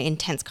just had an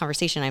intense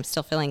conversation. I'm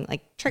still feeling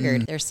like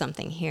triggered. There's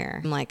something here.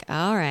 I'm like,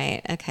 all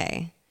right,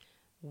 okay.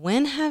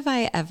 When have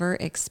I ever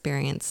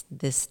experienced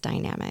this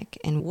dynamic?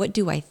 And what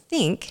do I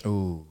think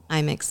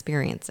I'm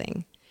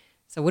experiencing?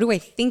 So what do I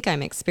think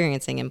I'm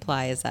experiencing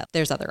implies that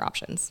there's other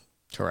options.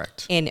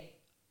 Correct. And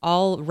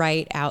I'll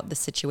write out the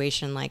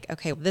situation like,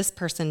 okay, this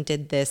person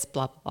did this,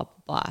 blah, blah, blah,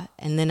 blah.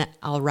 And then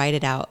I'll write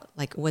it out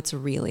like, what's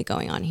really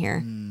going on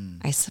here?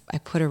 I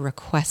put a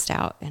request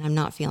out and I'm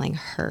not feeling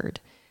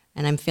heard.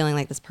 And I'm feeling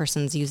like this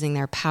person's using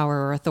their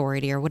power or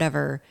authority or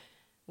whatever.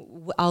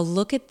 I'll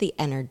look at the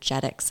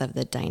energetics of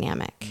the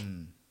dynamic.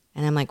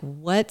 And I'm like,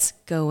 what's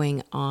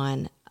going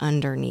on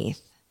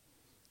underneath?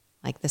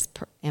 Like this,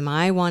 am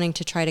I wanting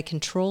to try to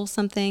control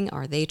something?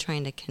 Are they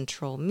trying to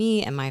control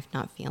me? Am I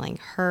not feeling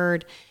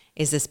heard?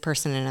 Is this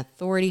person an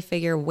authority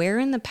figure? Where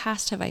in the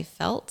past have I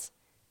felt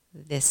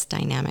this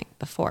dynamic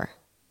before?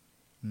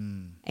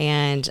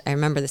 And I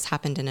remember this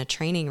happened in a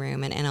training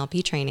room, an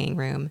NLP training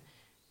room.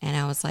 And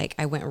I was like,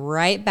 I went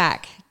right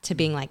back to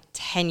being like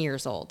 10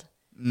 years old.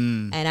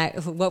 And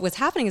what was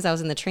happening is I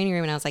was in the training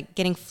room and I was like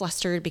getting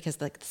flustered because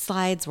the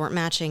slides weren't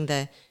matching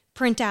the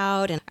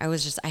printout. And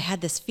I had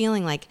this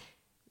feeling like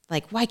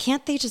like, why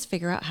can't they just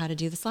figure out how to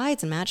do the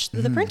slides and match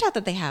the printout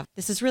that they have?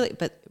 This is really,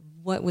 but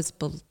what was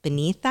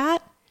beneath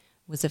that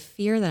was a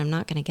fear that I'm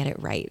not going to get it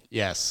right.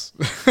 Yes.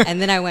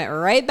 And then I went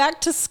right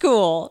back to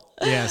school.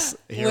 Yes.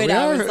 Here when we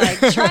I are. was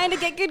like trying to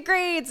get good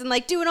grades and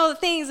like doing all the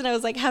things. And I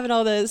was like having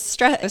all the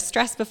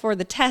stress before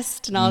the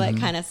test and all that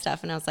kind of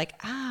stuff. And I was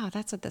like,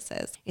 that's what this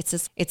is.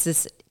 It's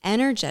this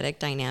energetic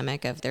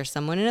dynamic of there's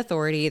someone in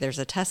authority. There's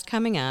a test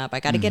coming up. I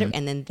got to get it.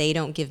 And then they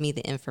don't give me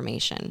the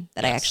information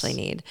that I actually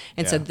need.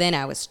 And so then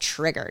I was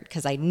triggered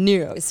because I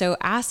knew. So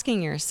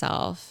asking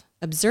yourself,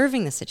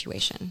 observing the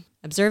situation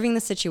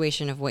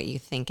of what you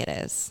think it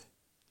is,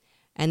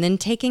 and then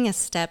taking a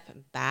step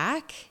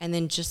back and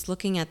then just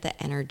looking at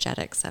the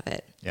energetics of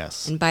it.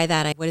 Yes. And by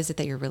that, what is it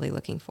that you're really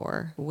looking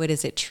for? What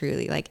is it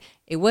truly? Like,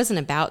 it wasn't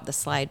about the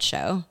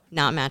slideshow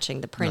not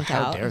matching the printout.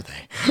 How dare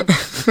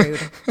they?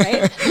 Rude,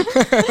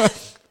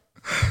 right?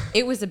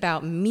 It was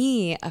about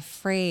me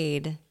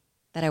afraid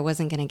that I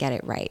wasn't going to get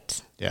it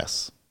right.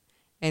 Yes.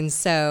 And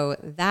so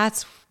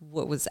that's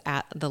what was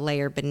at the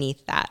layer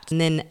beneath that.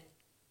 And then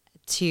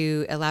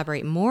to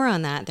elaborate more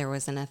on that, there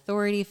was an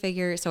authority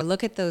figure. So I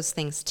look at those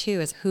things too,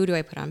 as who do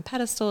I put on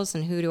pedestals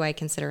and who do I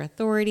consider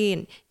authority?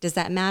 And does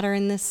that matter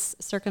in this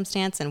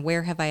circumstance? And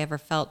where have I ever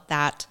felt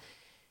that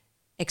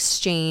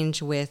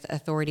exchange with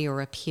authority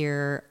or a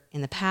peer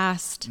in the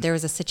past? There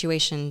was a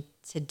situation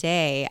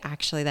today,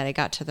 actually, that I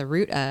got to the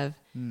root of,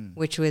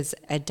 which was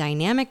a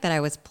dynamic that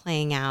I was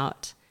playing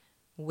out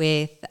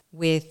with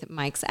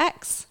Mike's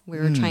ex. We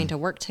were trying to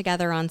work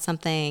together on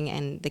something,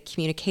 and the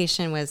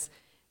communication was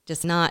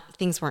just not,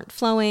 things weren't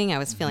flowing. I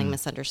was feeling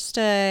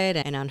misunderstood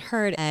and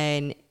unheard.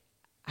 And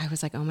I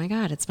was like, oh my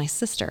God, it's my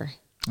sister.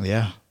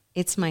 Yeah.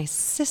 It's my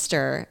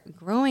sister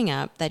growing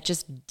up that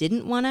just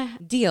didn't want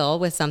to deal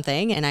with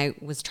something. And I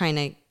was trying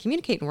to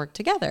communicate and work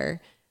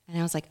together. And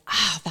I was like,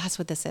 that's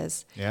what this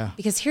is. Yeah.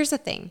 Because here's the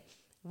thing.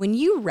 When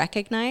you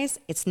recognize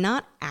it's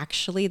not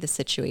actually the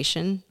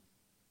situation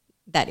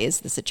that is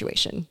the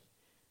situation,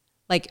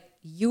 like,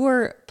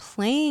 you're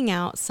playing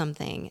out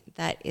something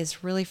that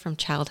is really from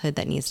childhood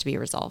that needs to be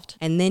resolved.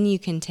 And then you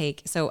can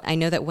so I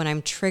know that when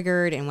I'm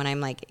triggered and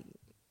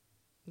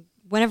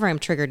whenever I'm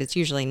triggered, it's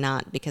usually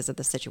not because of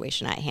the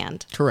situation at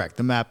hand. Correct.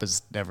 The map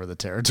is never the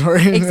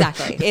territory.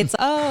 Exactly. It's,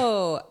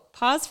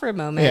 pause for a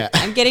moment. Yeah.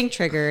 I'm getting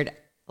triggered.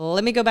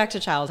 Let me go back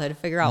to childhood,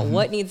 figure out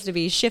what needs to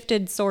be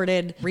shifted,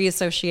 sorted,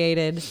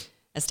 reassociated,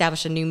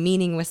 establish a new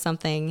meaning with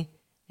something.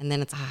 And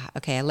then it's,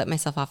 okay, I let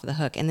myself off the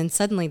hook. And then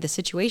suddenly the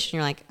situation,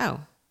 you're like,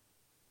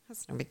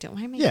 that's no big deal.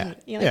 Why am I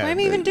why am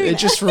I even doing it? That? It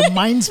just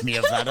reminds me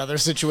of that other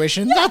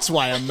situation. That's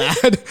why I'm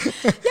mad.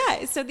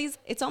 Yeah. So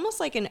it's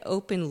almost like an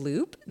open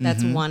loop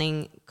that's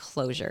wanting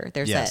closure.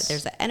 There's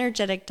an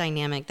energetic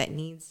dynamic that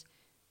needs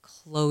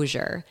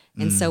closure.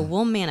 And so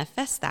we'll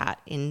manifest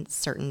that in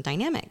certain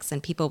dynamics,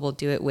 and people will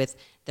do it with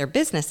their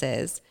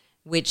businesses,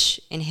 which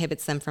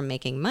inhibits them from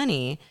making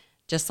money.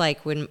 Just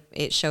like when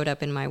it showed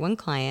up in my one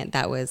client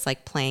that was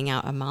like playing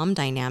out a mom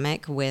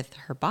dynamic with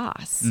her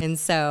boss. And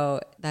so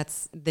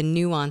that's the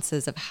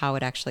nuances of how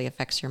it actually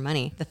affects your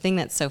money. The thing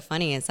that's so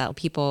funny is that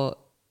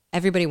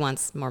everybody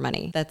wants more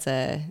money. That's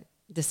a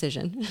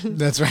decision.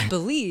 That's right.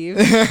 Believe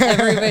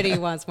everybody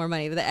wants more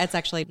money, but that's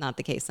actually not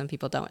the case. Some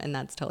people don't, and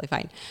that's totally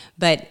fine.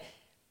 But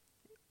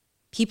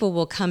people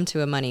will come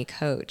to a money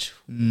coach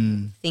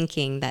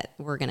thinking that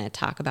we're going to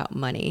talk about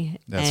money.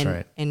 That's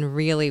right. And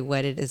really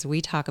what it is, we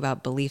talk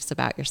about beliefs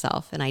about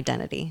yourself and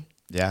identity.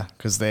 Yeah,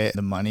 because the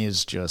money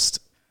is just,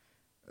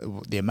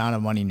 the amount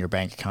of money in your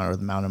bank account or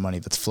the amount of money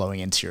that's flowing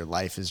into your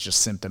life is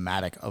just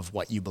symptomatic of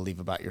what you believe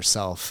about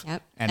yourself.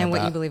 Yep. And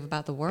what you believe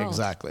about the world.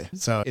 Exactly.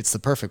 So it's the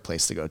perfect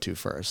place to go to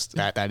first.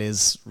 That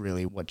is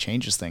really what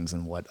changes things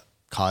and what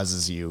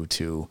causes you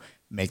to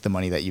make the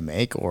money that you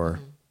make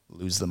or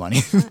lose the money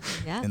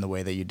in the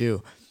way that you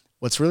do.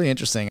 What's really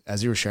interesting,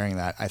 as you were sharing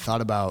that, I thought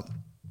about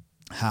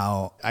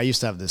how I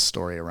used to have this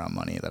story around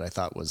money that I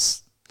thought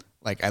was,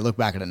 like, I look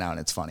back at it now and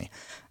it's funny.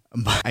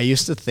 But I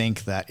used to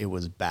think that it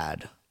was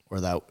bad,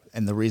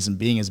 and the reason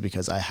being is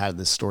because I had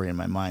this story in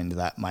my mind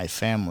that my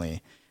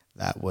family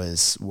that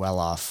was well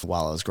off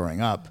while I was growing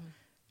up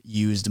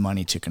used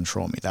money to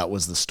control me. That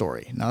was the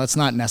story. Now, that's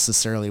not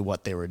necessarily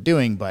what they were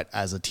doing, but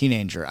as a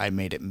teenager, I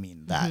made it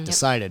mean that,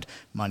 decided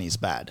money's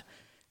bad.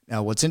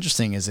 Now, what's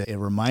interesting is it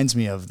reminds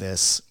me of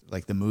this,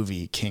 like the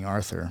movie King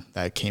Arthur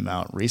that came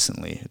out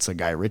recently. It's a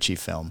Guy Ritchie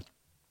film.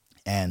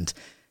 And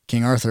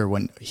King Arthur,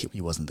 when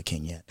he wasn't the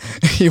king yet,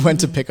 he went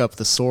to pick up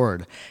the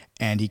sword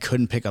and he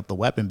couldn't pick up the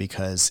weapon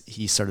because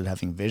he started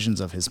having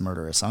visions of his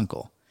murderous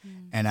uncle.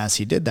 And as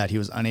he did that, he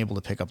was unable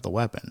to pick up the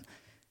weapon.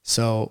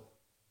 So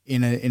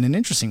in an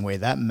interesting way,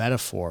 that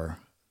metaphor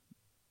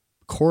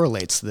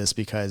correlates to this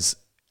because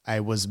he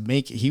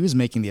was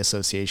making the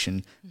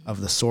association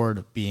of the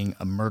sword being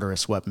a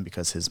murderous weapon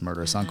because his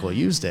murderous uncle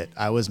used it.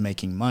 I was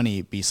making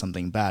money be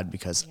something bad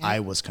because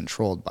I was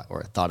controlled by,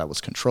 or I thought I was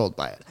controlled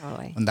by it.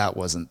 Totally. And that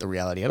wasn't the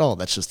reality at all.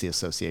 That's just the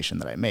association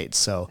that I made.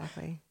 So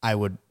I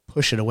would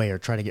push it away or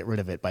try to get rid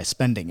of it by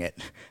spending it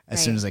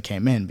as soon as it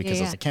came in,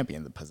 because I can't be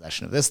in the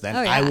possession of this, then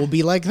I will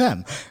be like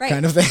them,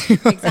 kind of thing.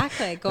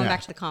 Exactly. Going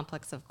back to the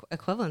complex of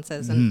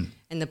equivalences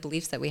and the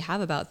beliefs that we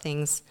have about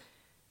things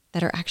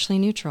that are actually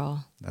neutral.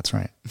 That's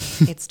right.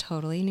 It's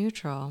totally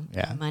neutral.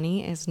 Yeah.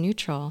 Money is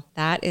neutral.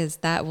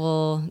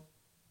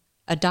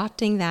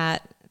 Adopting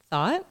that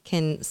thought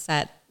can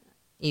set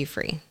you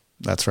free.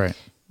 That's right.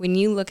 When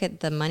you look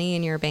at the money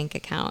in your bank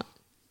account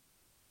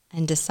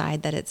and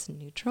decide that it's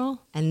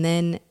neutral, and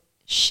then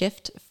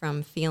shift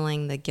from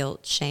feeling the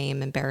guilt,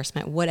 shame,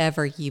 embarrassment,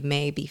 whatever you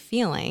may be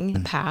feeling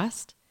in the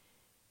past,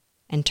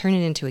 and turn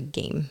it into a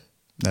game.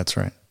 That's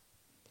right.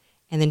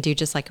 And then do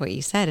just like what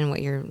you said and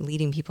what you're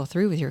leading people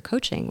through with your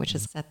coaching, which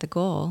is set the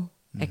goal,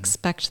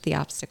 expect the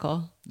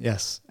obstacle.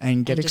 Yes.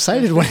 And get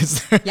excited when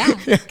it's there. Yeah,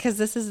 because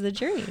this is the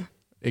journey.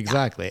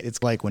 Exactly. Yeah.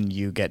 It's like when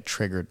you get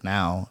triggered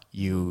now,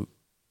 you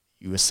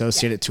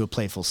associate it to a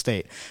playful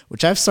state,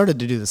 which I've started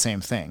to do the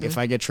same thing. If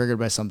I get triggered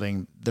by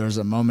something, there's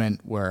a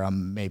moment where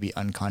I'm maybe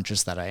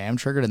unconscious that I am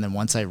triggered. And then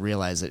once I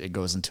realize it, it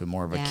goes into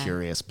more of a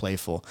curious,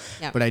 playful.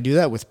 Yep. But I do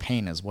that with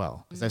pain as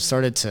well. Because I've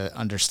started to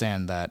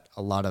understand that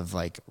a lot of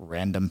like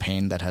random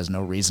pain that has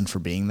no reason for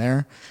being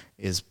there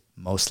is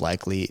most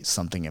likely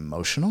something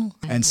emotional.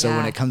 And so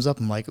when it comes up,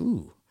 I'm like,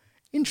 ooh,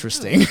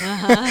 interesting.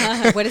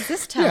 What is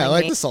this telling me? Yeah,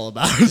 like this all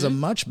about. There's a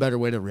much better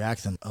way to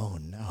react than, oh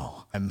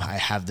no, I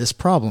have this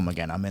problem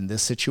again. I'm in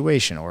this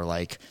situation. Or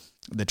like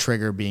the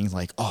trigger being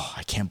like, oh,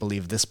 I can't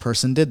believe this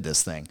person did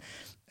this thing.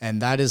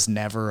 And that is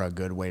never a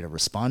good way to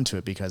respond to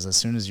it, because as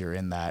soon as you're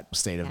in that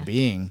state of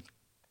being,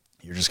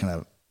 you're just going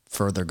to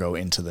further go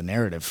into the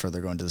narrative,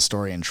 further go into the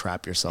story and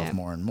trap yourself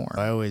more and more.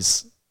 I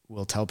always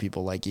will tell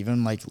people, like,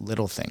 even like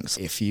little things,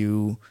 if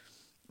you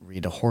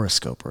read a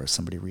horoscope or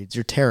somebody reads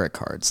your tarot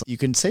cards, you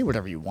can say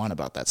whatever you want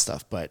about that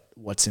stuff, but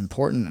what's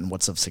important and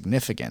what's of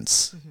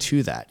significance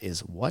to that is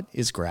what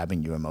is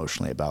grabbing you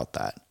emotionally about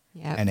that.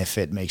 Yep. And if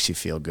it makes you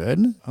feel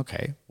good,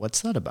 okay,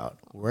 what's that about?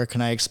 Where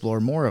can I explore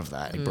more of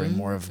that? Like bring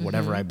more of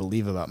whatever I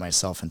believe about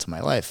myself into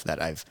my life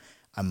that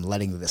I'm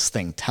letting this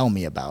thing tell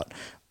me about,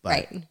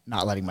 but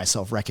not letting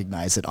myself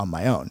recognize it on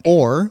my own.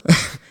 Or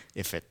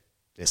if it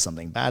is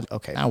something bad,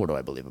 okay, now what do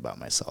I believe about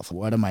myself?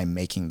 What am I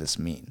making this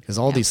mean? Because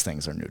all these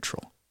things are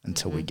neutral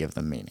until we give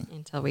them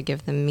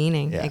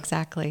meaning. Yeah.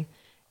 Exactly.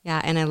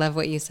 Yeah. And I love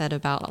what you said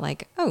about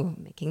like, oh,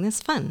 making this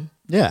fun.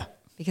 Yeah.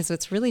 Because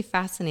what's really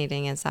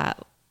fascinating is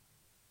that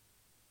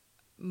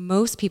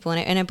most people,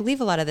 and I believe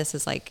a lot of this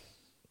is like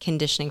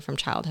conditioning from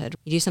childhood.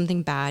 You do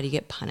something bad, you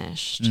get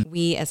punished.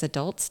 We as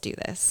adults do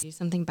this. You do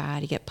something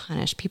bad, you get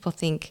punished. People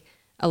think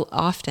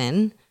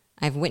often,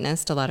 I've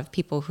witnessed a lot of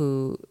people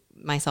who,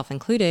 myself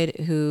included,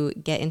 who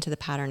get into the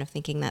pattern of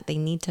thinking that they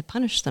need to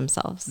punish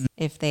themselves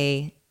if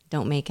they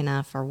don't make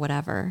enough or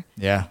whatever.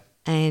 Yeah.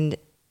 And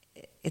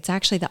it's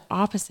actually the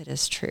opposite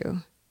is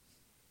true.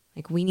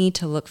 Like we need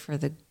to look for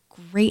the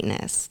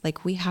greatness.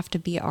 Like we have to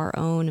be our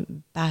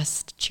own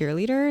best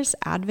cheerleaders,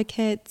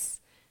 advocates,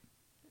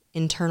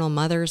 internal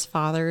mothers,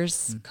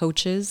 fathers,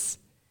 coaches,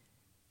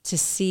 to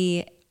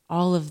see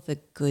all of the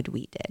good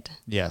we did.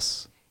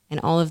 Yes. And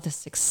all of the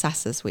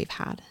successes we've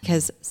had.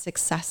 Because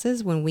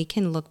successes, when we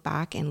can look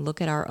back and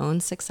look at our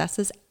own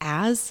successes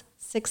as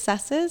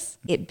successes,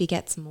 it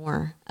begets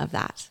more of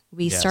that.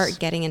 We start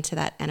getting into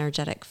that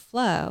energetic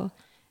flow,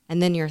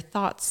 and then your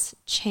thoughts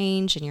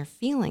change and your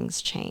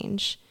feelings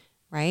change,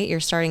 right?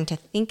 You're starting to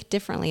think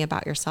differently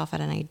about yourself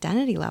at an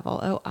identity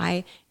level.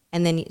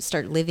 And then you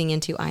start living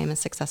into, I am a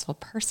successful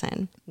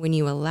person, when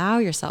you allow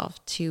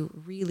yourself to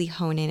really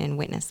hone in and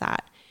witness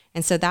that.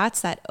 And so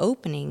that's that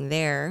opening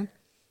there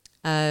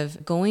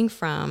of going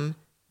from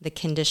the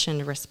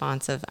conditioned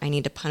response of, I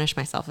need to punish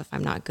myself if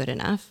I'm not good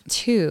enough,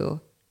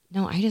 to,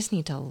 no, I just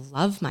need to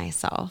love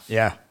myself.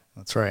 Yeah,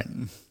 that's right.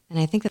 And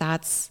I think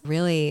that's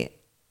really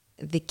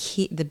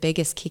the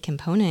biggest key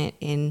component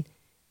in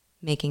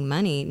making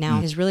money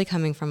now is really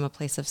coming from a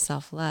place of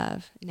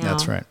self-love. Now,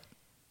 that's right.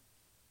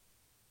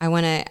 I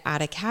want to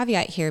add a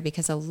caveat here,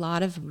 because a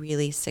lot of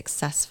really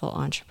successful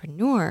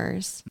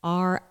entrepreneurs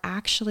are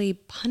actually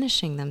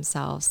punishing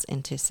themselves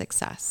into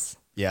success.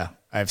 Yeah,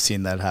 I've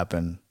seen that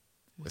happen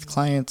with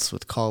clients,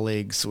 with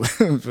colleagues,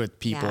 with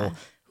people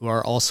who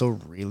are also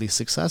really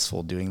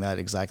successful doing that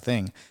exact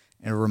thing.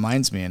 And it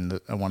reminds me, and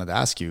I wanted to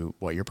ask you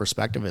what your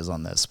perspective is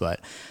on this,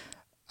 but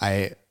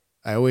I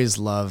always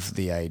love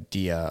the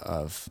idea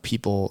of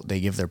people, they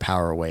give their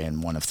power away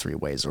in one of three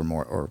ways or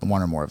more, or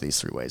one or more of these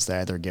three ways. They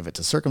either give it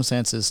to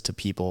circumstances, to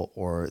people,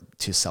 or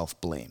to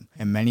self-blame.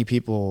 And many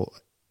people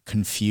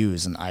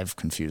confuse, and I've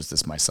confused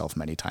this myself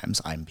many times,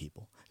 I'm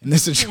people in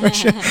this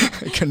situation,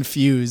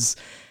 confuse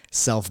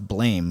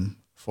self-blame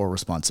for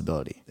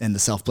responsibility. And the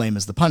self-blame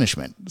is the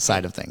punishment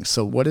side of things.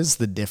 So what is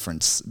the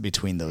difference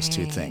between those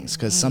two things?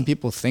 Because some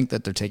people think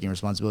that they're taking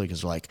responsibility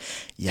because they're like,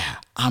 yeah,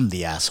 I'm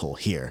the asshole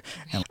here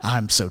and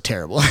I'm so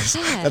terrible.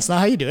 That's not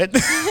how you do it.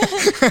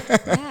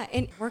 Yeah.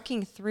 And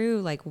working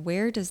through, like,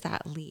 where does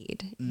that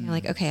lead? You're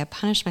like, okay, I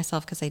punished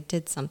myself because I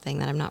did something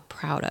that I'm not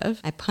proud of.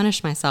 I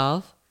punished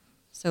myself.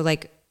 So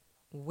like,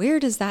 where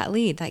does that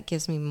lead? That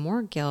gives me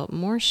more guilt,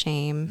 more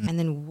shame. And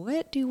then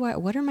what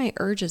are my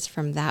urges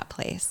from that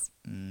place?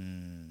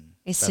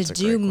 Is to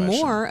do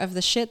more of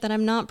the shit that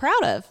I'm not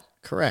proud of.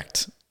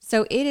 Correct.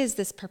 So it is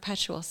this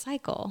perpetual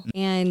cycle.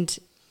 And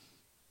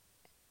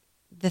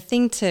the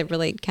thing to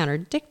really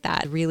contradict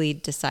that, really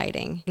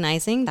deciding,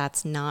 recognizing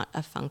that's not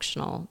a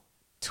functional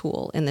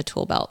tool in the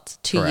tool belt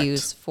to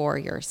use for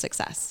your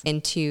success.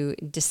 And to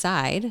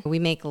decide, we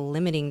make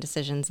limiting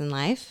decisions in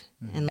life.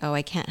 And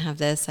I can't have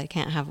this, I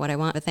can't have what I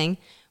want, the thing.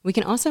 We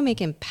can also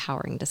make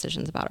empowering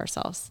decisions about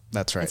ourselves.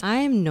 That's right. I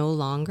am no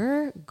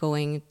longer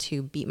going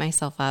to beat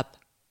myself up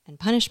and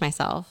punish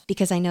myself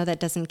because I know that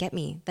doesn't get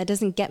me. That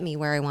doesn't get me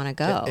where I want to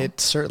go.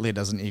 It certainly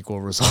doesn't equal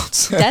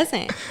results. It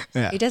doesn't.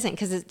 Yeah. It doesn't,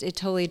 because it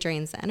totally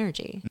drains the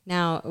energy.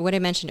 Now, what I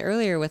mentioned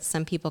earlier with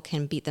some people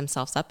can beat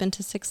themselves up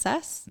into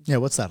success. Yeah,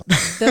 what's that?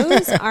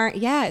 Those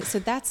aren't, so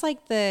that's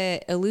like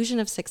the illusion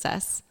of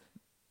success,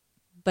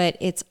 but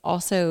it's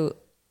also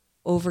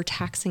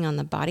overtaxing on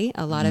the body.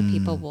 A lot of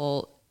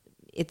people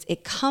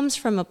it comes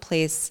from a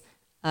place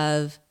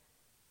of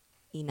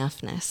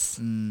enoughness.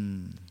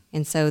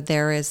 And so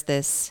there is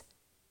this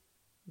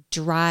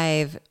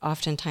drive,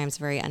 oftentimes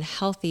very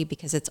unhealthy,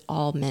 because it's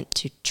all meant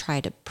to try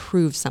to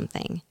prove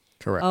something.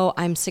 Correct. Oh,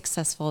 I'm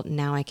successful.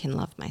 Now I can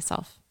love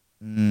myself.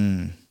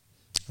 And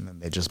then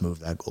they just move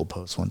that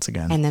goalpost once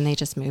again. And then they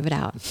just move it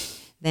out.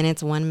 Then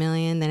it's 1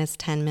 million, then it's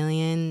 10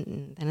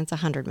 million, then it's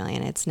 100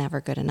 million. It's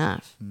never good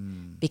enough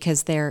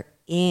because they're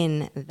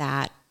in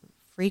that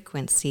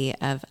frequency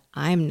of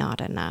I'm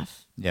not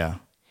enough. Yeah.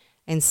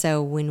 And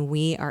so when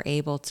we are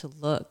able to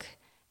look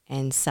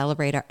and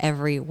celebrate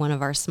every one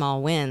of our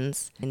small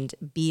wins and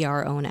be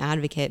our own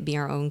advocate, be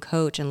our own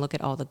coach, and look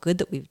at all the good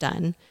that we've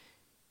done,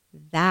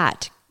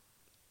 that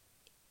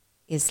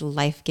is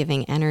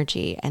life-giving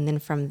energy. And then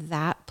from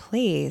that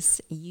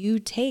place, you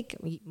take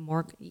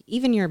more,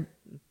 even your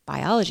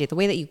biology, the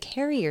way that you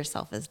carry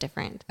yourself is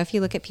different. If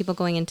you look at people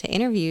going into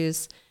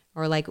interviews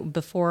or like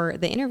before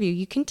the interview,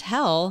 you can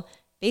tell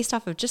based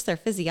off of just their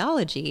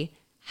physiology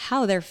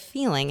how they're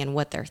feeling and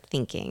what they're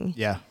thinking.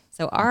 Yeah.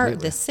 So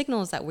the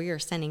signals that we are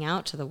sending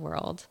out to the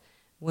world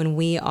when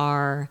we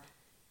are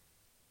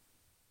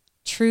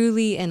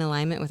truly in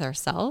alignment with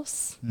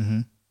ourselves,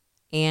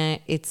 and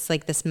it's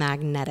like this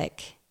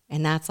magnetic,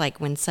 and that's like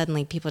when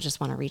suddenly people just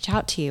want to reach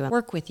out to you and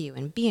work with you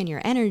and be in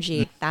your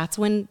energy. That's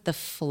when the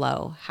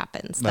flow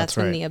happens. That's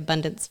when the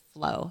abundance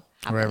flow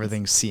happens. Where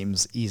everything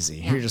seems easy.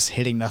 Yeah. You're just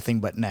hitting nothing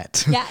but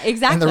net. Yeah,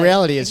 exactly. And the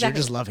reality is you're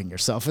just loving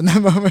yourself in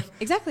that moment.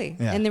 Exactly.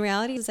 Yeah. And the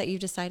reality is that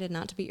you've decided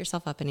not to beat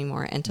yourself up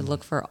anymore and to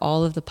look for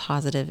all of the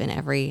positive in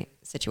every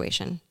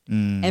situation.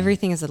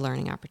 Everything is a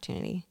learning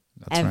opportunity.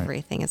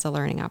 Everything is a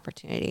learning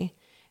opportunity.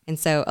 And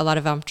so a lot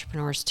of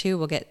entrepreneurs too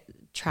will get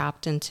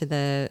trapped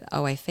into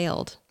I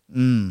failed.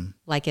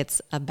 Like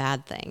it's a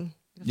bad thing.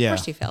 Of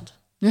course you failed.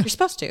 Yeah. You're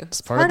supposed to.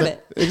 It's part of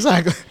it.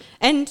 Exactly.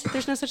 And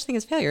there's no such thing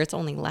as failure. It's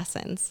only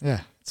lessons.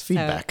 Yeah. It's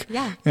feedback.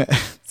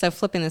 So, So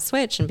flipping the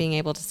switch and being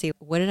able to see,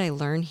 what did I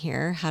learn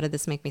here? How did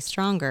this make me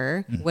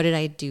stronger? What did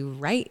I do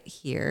right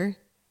here?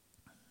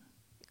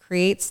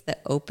 Creates the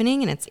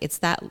opening, and it's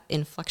that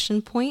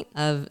inflection point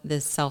of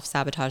this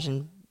self-sabotage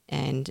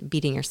and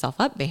beating yourself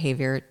up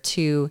behavior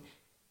to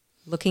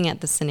looking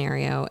at the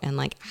scenario and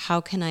like, how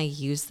can I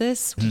use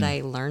this? What did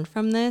I learn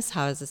from this?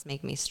 How does this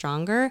make me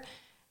stronger?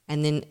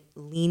 And then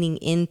leaning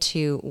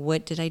into,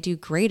 what did I do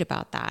great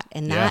about that?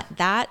 And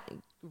that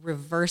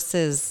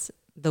reverses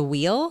the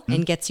wheel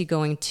and gets you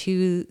going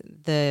to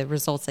the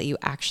results that you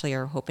actually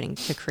are hoping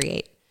to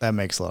create. That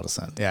makes a lot of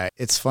sense. Yeah.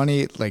 It's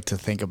funny, like, to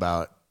think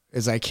about,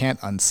 is I can't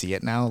unsee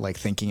it now, like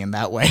thinking in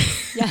that way.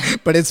 Yeah.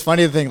 But it's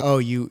funny to think, oh,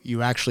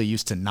 you actually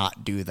used to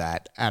not do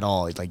that at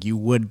all. Like you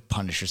would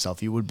punish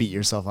yourself, you would beat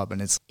yourself up,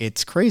 and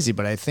it's crazy.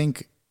 But I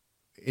think,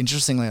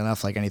 interestingly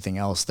enough, like anything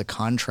else, the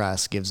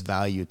contrast gives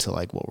value to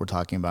like what we're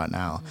talking about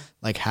now.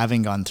 Like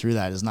having gone through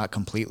that is not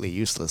completely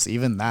useless.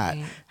 Even that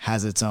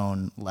has its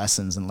own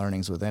lessons and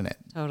learnings within it.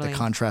 Totally. The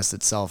contrast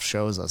itself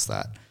shows us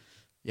that,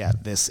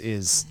 this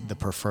is the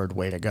preferred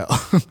way to go.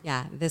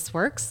 Yeah, this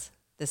works.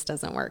 This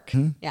doesn't work.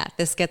 Yeah,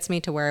 this gets me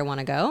to where I want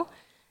to go.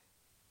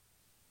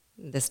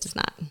 This does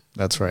not.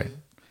 That's right.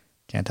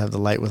 Can't have the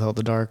light without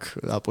the dark,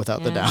 up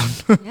without the down.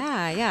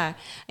 Yeah.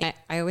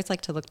 I always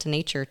like to look to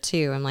nature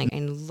too.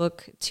 And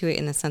look to it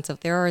in the sense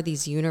of there are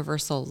these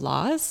universal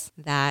laws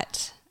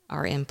that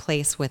are in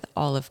place with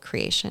all of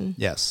creation.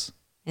 Yes.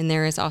 And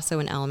there is also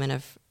an element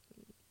of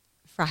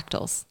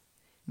fractals.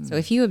 So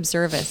if you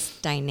observe a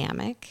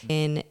dynamic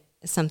in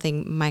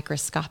something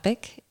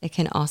microscopic, it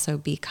can also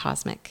be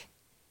cosmic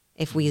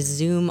if we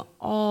zoom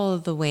all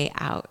the way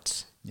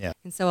out. Yeah.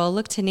 And so I'll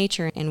look to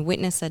nature and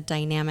witness a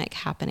dynamic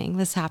happening.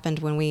 This happened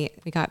when we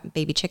got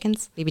baby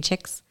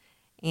chicks,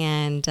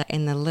 and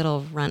the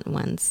little runt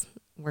ones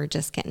were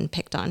just getting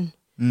picked on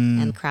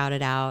and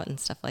crowded out and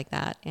stuff like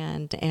that.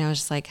 And I was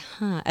just like,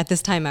 At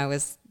this time I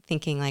was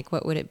thinking like,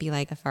 what would it be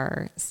like if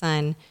our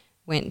son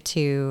went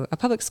to a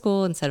public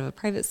school instead of a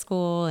private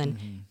school? And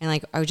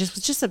like, I was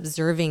just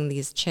observing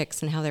these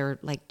chicks and how they were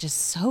like just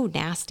so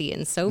nasty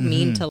and so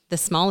mean to the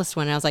smallest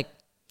one. And I was like,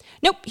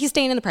 Nope, he's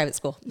staying in the private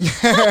school.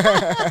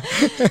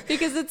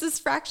 Because it's this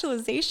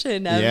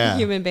fractalization of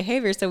human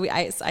behavior. So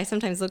I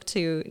sometimes look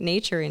to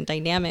nature and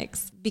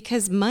dynamics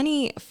because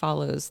money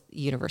follows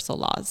universal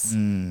laws.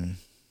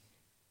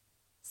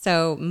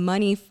 So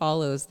money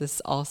follows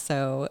this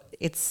also.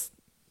 It's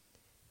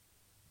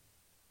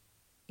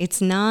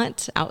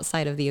not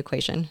outside of the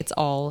equation. It's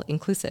all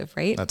inclusive,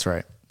 right? That's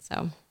right.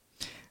 So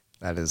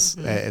that is,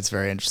 it's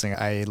very interesting.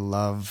 I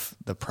love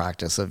the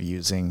practice of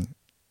using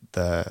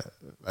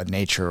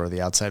nature or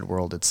the outside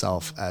world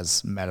itself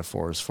as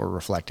metaphors for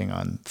reflecting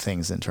on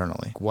things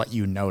internally. What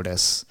you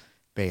notice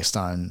based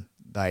on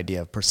the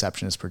idea of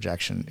perception as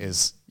projection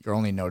is you're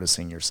only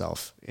noticing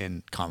yourself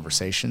in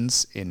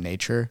conversations, in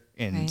nature,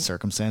 in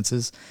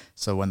circumstances.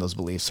 So when those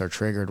beliefs are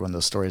triggered, when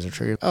those stories are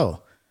triggered,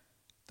 oh,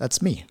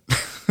 that's me.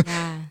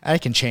 Yeah. I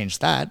can change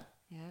that.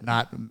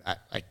 Yep.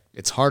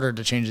 It's harder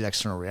to change the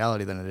external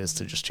reality than it is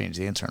to just change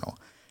the internal.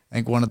 I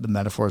think one of the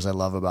metaphors I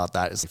love about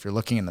that is if you're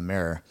looking in the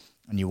mirror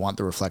and you want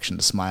the reflection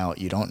to smile,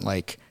 you don't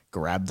like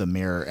grab the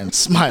mirror and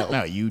smile.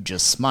 No, you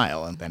just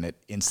smile and then it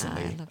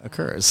instantly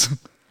occurs.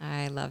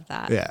 I love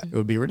that. Yeah, it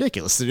would be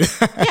ridiculous to do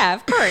that. Yeah,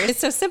 of course. It's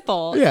so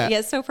simple,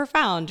 yet so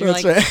profound. You're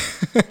That's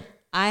like, right.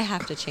 I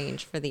have to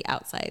change for the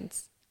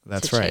outsides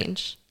That's to right.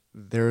 change.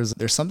 There's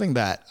something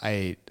that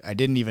I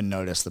didn't even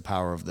notice the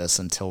power of this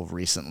until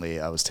recently.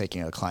 I was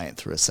taking a client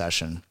through a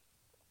session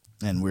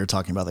and we were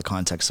talking about the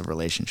context of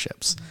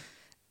relationships.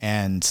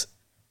 And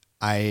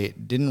I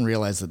didn't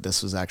realize that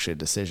this was actually a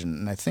decision.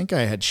 And I think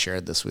I had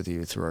shared this with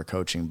you through our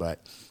coaching,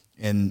 but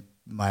in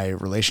my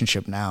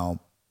relationship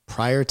now,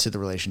 prior to the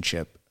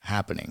relationship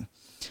happening,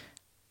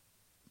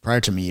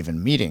 prior to me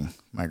even meeting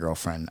my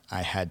girlfriend,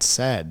 I had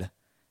said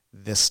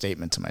this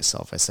statement to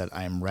myself. I said,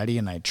 I am ready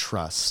and I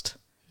trust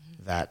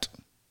that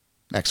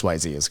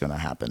XYZ is going to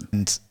happen.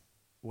 And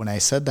when I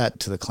said that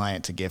to the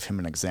client to give him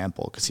an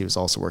example, because he was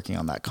also working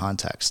on that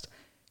context,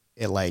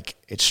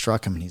 it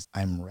struck him and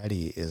I'm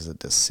ready is a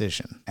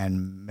decision.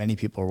 And many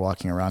people are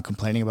walking around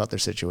complaining about their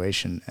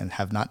situation and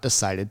have not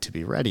decided to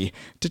be ready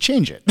to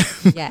change it.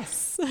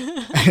 Yes.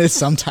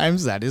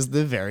 Sometimes that is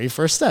the very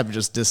first step.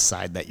 Just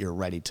decide that you're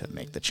ready to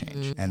make the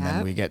change. And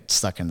then we get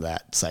stuck into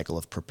that cycle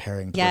of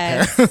preparing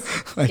to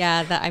prepare.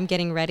 That I'm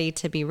getting ready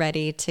to be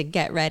ready to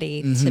get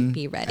ready to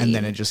be ready. And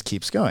then it just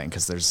keeps going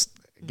because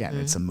again,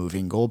 it's a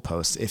moving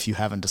goalpost. If you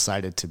haven't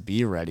decided to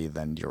be ready,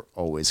 then you're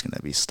always going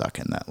to be stuck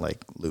in that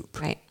loop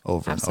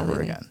over and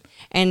over again.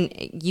 And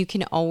you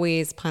can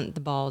always punt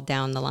the ball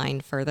down the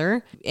line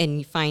further and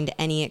you find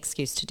any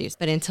excuse to do so.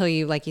 But until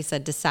you, like you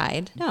said,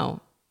 decide,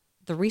 no,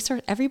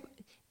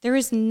 there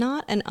is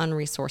not an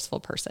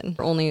unresourceful person,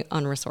 only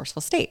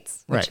unresourceful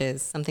states, which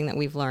is something that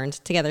we've learned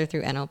together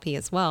through NLP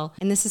as well.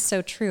 And this is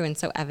so true and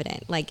so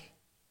evident.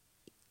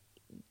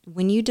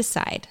 When you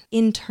decide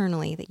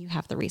internally that you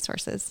have the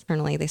resources,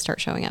 internally they start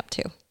showing up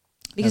too.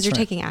 Because you're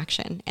taking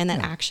action and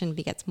that action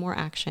begets more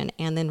action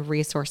and then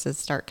resources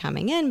start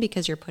coming in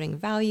because you're putting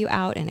value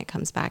out and it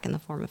comes back in the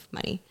form of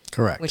money.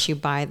 Correct. Which you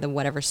buy the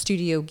whatever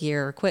studio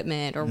gear,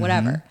 equipment or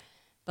whatever.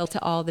 But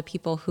to all the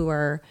people who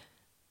are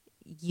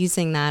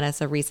using that as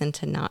a reason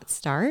to not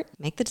start,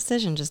 make the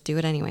decision, just do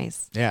it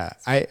anyways. Yeah.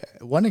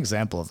 One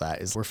example of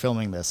that is we're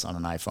filming this on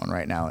an iPhone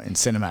right now in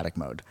cinematic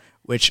mode,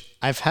 which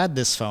I've had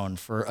this phone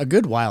for a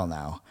good while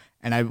now.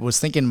 And I was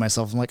thinking to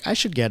myself, I'm like, I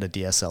should get a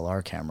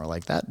DSLR camera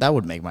like that. That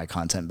would make my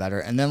content better.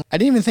 And then I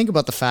didn't even think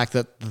about the fact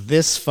that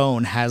this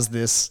phone has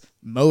this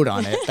mode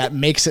on it that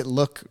makes it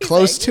look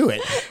close to it.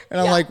 And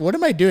I'm like, what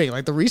am I doing?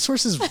 The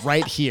resource is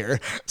right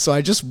here. So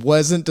I just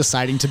wasn't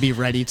deciding to be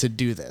ready to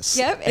do this.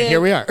 Yep. And here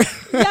we are.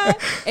 Yeah.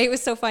 It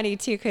was so funny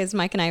too, because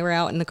Mike and I were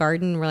out in the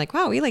garden. We're like,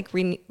 wow,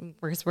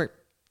 we're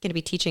going to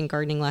be teaching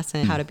gardening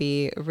lesson, how to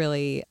be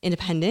really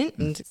independent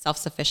and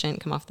self-sufficient,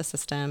 come off the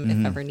system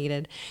if ever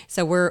needed.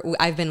 So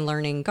I've been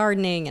learning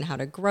gardening and how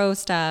to grow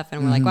stuff.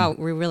 And we're like, wow,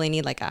 we really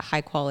need a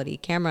high quality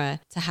camera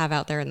to have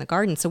out there in the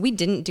garden. So we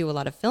didn't do a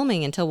lot of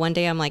filming until one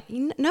day I'm like,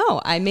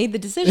 no, I made the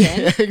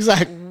decision.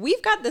 Exactly.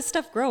 We've got this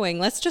stuff growing.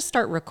 Let's just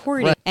start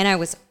recording. Right. And I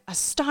was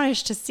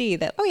astonished to see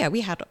that,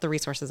 we had the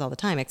resources all the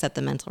time, except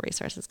the mental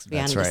resources because we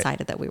hadn't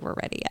decided that we were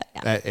ready yet.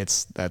 Yeah.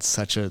 That's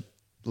such a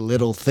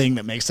little thing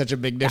that makes such a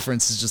big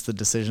difference is just the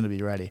decision to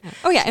be ready.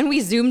 Oh yeah. And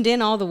we zoomed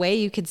in all the way.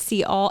 You could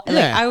see all,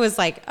 I was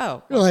like,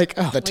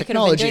 the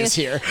technology is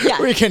here. Yeah.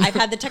 I've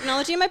had the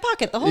technology in my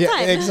pocket the whole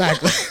time.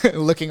 Exactly.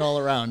 Looking all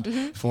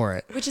around for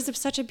it. Which is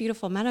such a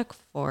beautiful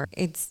metaphor.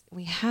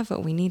 We have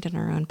what we need in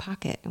our own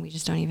pocket and we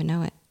just don't even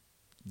know it.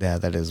 Yeah,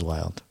 that is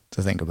wild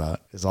to think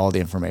about, is all the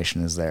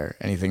information is there.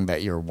 Anything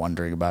that you're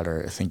wondering about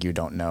or think you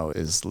don't know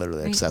is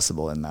literally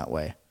accessible in that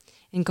way.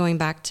 And going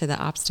back to the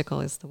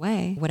obstacle is the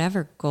way,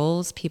 whatever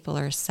goals people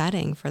are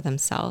setting for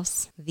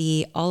themselves,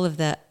 I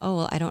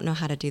don't know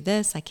how to do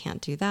this. I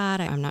can't do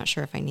that. I'm not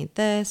sure if I need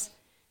this.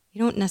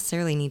 You don't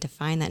necessarily need to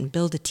find that and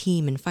build a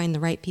team and find the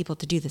right people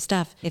to do the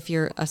stuff. If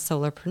you're a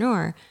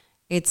solopreneur,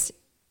 it's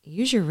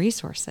use your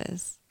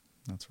resources.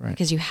 That's right.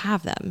 Because you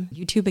have them.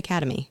 YouTube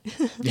Academy.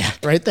 Yeah,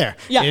 right there.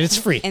 Yeah. It's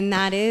free. And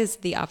that is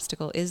the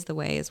obstacle is the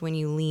way, is when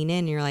you lean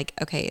in, you're like,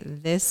 okay,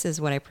 this is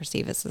what I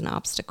perceive as an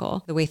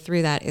obstacle. The way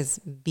through that is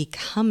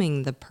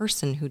becoming the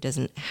person who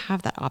doesn't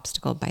have that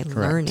obstacle by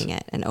learning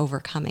it and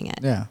overcoming it.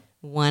 Yeah.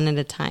 One at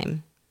a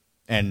time.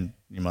 And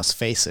you must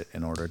face it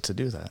in order to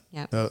do that.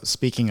 Yep. So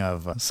speaking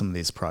of some of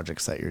these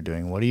projects that you're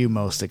doing, what are you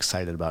most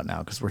excited about now?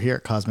 Because we're here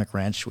at Cosmic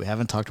Ranch. We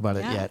haven't talked about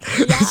it yet.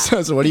 Yeah.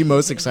 So what are you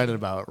most excited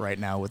about right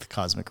now with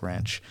Cosmic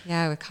Ranch?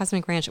 Yeah, with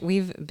Cosmic Ranch,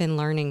 we've been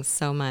learning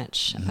so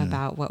much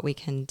about what we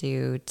can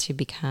do to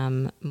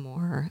become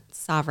more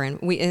sovereign.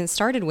 It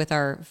started with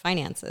our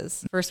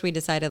finances. First, we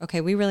decided,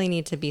 okay, we really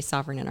need to be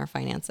sovereign in our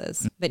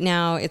finances. But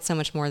now it's so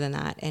much more than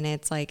that. And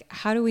it's like,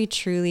 how do we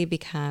truly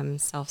become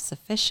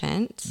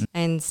self-sufficient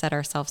and set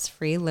ourselves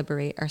free,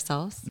 liberate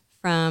ourselves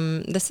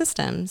from the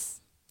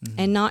systems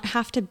and not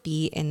have to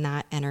be in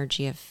that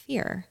energy of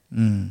fear?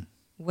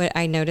 What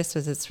I noticed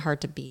was it's hard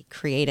to be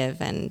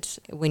creative and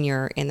when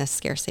you're in the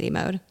scarcity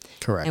mode.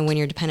 Correct. And when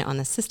you're dependent on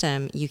the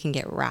system, you can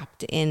get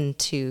wrapped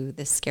into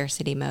this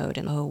scarcity mode.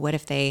 And, oh, what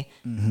if they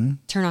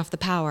turn off the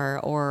power,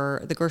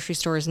 or the grocery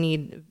stores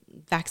need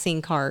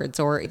vaccine cards,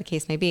 or the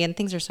case may be, and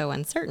things are so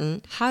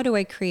uncertain. How do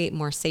I create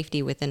more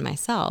safety within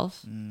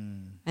myself?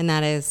 And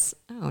that is,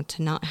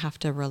 to not have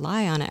to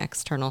rely on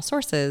external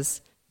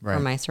sources for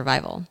my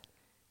survival.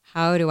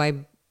 How do I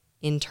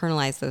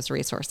internalize those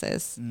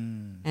resources?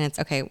 And it's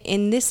okay.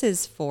 And this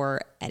is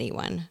for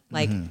anyone.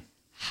 Like,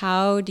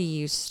 how do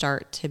you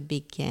start to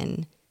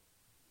begin?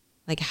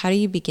 Like, how do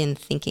you begin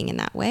thinking in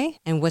that way?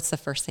 And what's the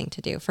first thing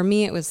to do? For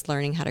me, it was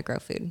learning how to grow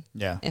food.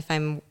 Yeah. If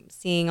I'm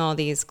seeing all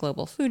these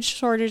global food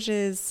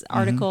shortages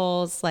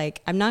articles,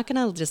 like, I'm not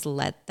going to just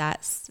let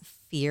that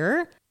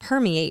fear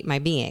permeate my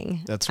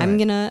being. That's right. I'm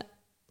going to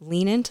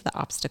lean into the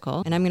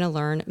obstacle and I'm going to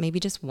learn maybe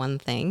just one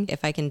thing.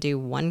 If I can do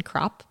one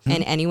crop,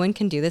 and anyone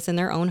can do this in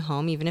their own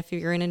home, even if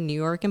you're in a New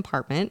York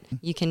apartment,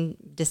 you can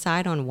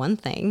decide on one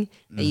thing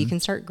that you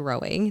can start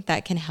growing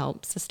that can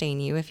help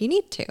sustain you if you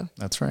need to.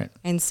 That's right.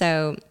 And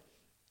so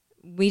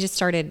we just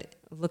started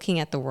looking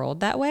at the world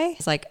that way.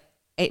 It's like,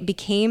 it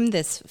became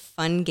this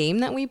fun game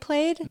that we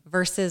played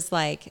versus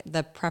like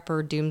the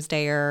prepper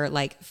doomsdayer,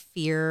 like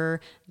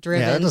fear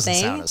driven thing. Yeah, that doesn't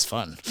sound as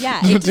fun.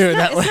 Yeah, it's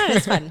not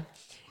as fun.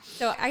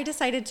 So I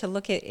decided to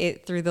look at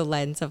it through the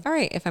lens of, all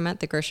right, if I'm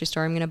at the grocery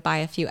store, I'm going to buy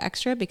a few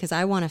extra because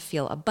I want to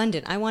feel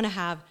abundant. I want to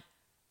have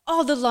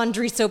all the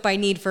laundry soap I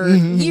need for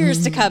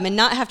years to come and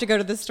not have to go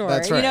to the store.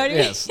 That's right. You know what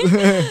Yes.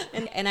 I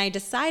mean? and I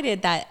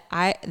decided that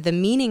the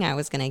meaning I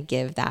was going to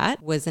give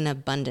that was an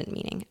abundant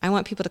meaning. I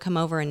want people to come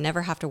over and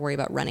never have to worry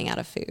about running out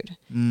of food.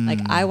 Like,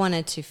 I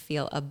wanted to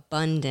feel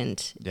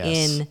abundant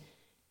in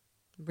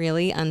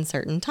really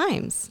uncertain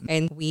times.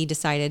 And we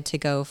decided to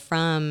go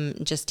from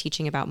just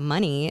teaching about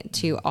money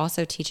to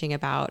also teaching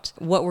about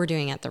what we're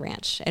doing at the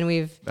ranch.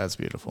 And That's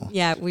beautiful.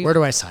 Yeah. Where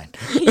do I sign?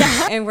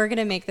 Yeah. And we're going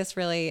to make this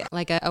really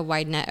like a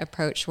wide net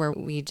approach where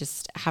we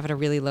just have it a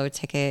really low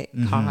ticket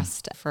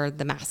cost for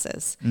the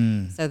masses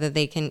so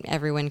that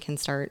everyone can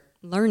start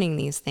learning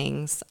these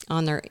things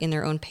in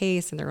their own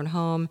pace, in their own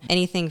home.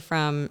 Anything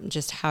from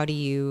just how do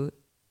you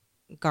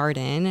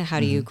garden, how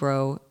do you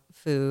grow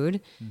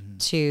food,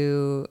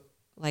 to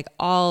like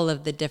all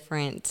of the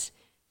different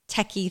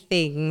techie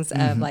things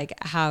of like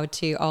how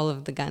to, all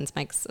of the guns.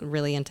 Mike's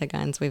really into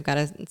guns. We've got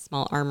a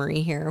small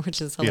armory here,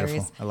 which is hilarious.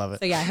 Beautiful. I love it.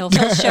 So yeah, he'll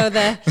show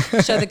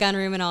the gun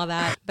room and all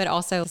that, but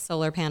also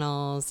solar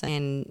panels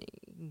and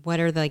what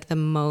are the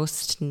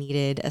most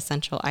needed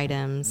essential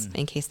items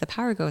in case the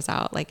power goes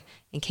out, like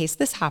in case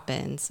this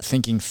happens.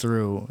 Thinking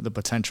through the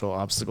potential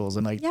obstacles.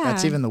 And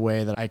that's even the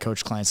way that I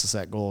coach clients to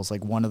set goals.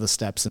 Like, one of the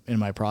steps in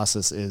my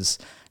process is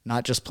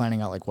not just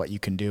planning out like what you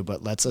can do,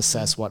 but let's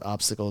assess what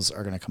obstacles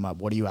are going to come up.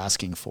 What are you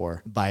asking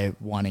for by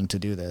wanting to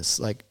do this?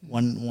 Like,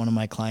 one of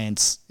my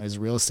clients is a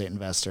real estate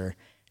investor,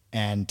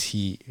 and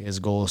his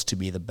goal is to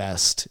be the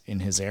best in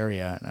his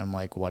area. And I'm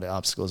like, what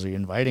obstacles are you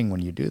inviting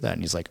when you do that?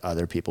 And he's like,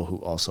 other people who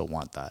also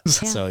want that. Yeah.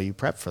 So you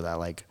prep for that,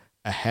 like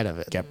ahead of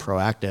it, get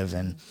proactive.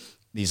 And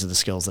these are the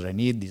skills that I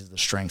need. These are the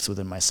strengths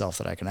within myself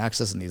that I can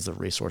access. And these are the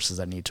resources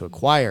I need to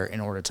acquire in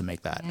order to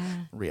make that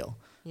real.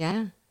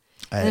 Yeah.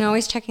 And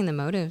always checking the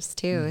motives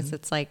too.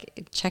 It's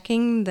like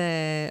checking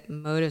the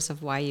motives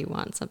of why you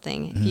want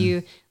something.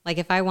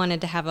 If I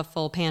wanted to have a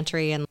full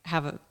pantry and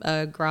have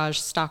a garage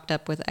stocked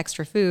up with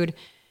extra food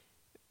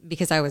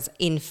because I was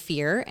in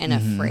fear and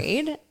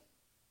afraid,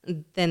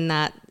 then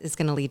that is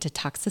going to lead to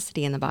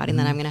toxicity in the body. And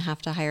then I'm going to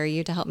have to hire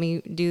you to help me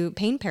do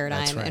pain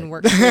paradigm and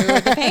work through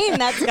the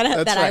pain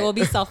I will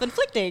be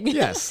self-inflicting.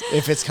 Yes.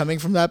 If it's coming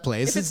from that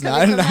place, it's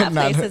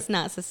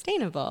not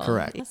sustainable.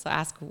 Correct. So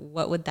ask,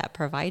 what would that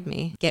provide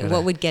me?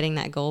 What would getting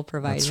that goal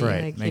provide me? That's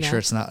right. Make sure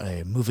it's not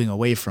moving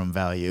away from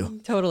value.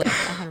 Totally.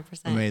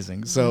 100%.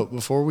 Amazing. So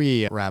before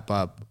we wrap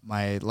up,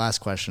 my last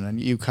question, and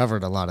you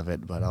covered a lot of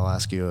it, but I'll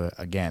ask you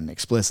again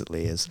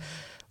explicitly, is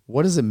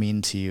what does it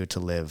mean to you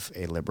to live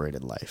a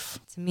liberated life?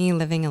 To me,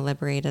 living a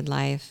liberated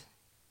life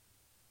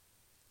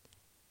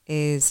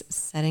is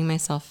setting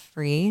myself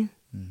free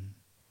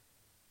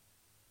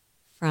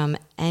from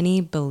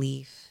any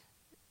belief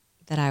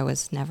that I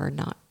was never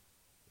not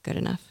good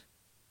enough.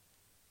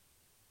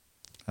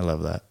 I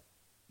love that.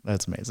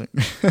 That's amazing.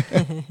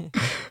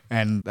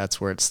 And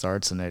that's where it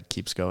starts, and it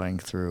keeps going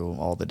through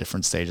all the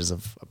different stages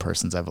of a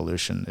person's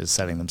evolution, is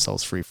setting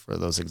themselves free for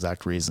those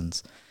exact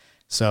reasons.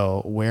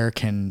 So where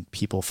can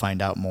people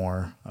find out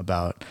more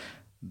about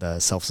the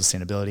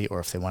self-sustainability, or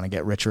if they want to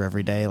get richer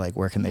every day, like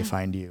where can they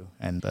find you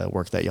and the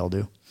work that y'all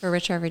do? For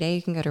Richer Every Day,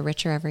 you can go to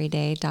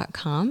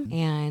richereveryday.com.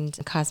 And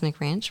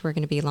Cosmic Ranch, we're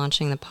going to be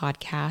launching the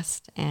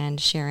podcast and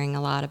sharing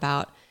a lot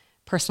about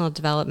personal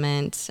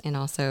development and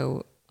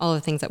also all the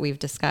things that we've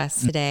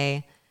discussed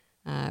today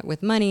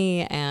with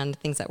money and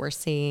things that we're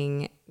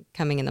seeing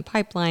coming in the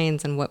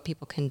pipelines and what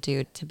people can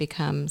do to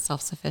become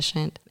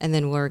self-sufficient. And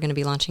then we're going to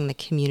be launching the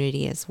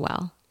community as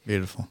well.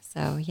 Beautiful.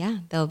 So yeah,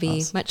 there'll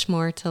be much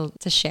more to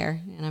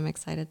share, and I'm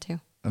excited too.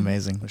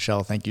 Amazing.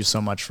 Michelle, thank you so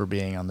much for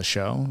being on the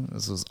show.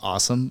 This was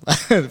awesome.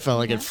 It felt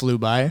like it flew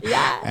by.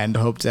 Yeah. And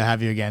hope to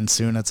have you again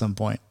soon at some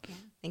point. Yeah.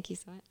 Thank you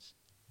so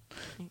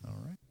much. All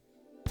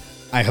right.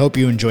 I hope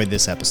you enjoyed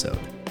this episode.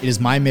 It is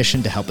my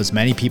mission to help as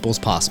many people as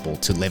possible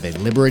to live a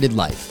liberated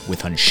life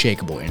with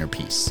unshakable inner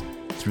peace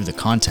through the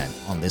content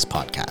on this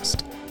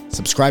podcast.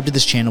 Subscribe to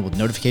this channel with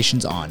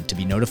notifications on to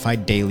be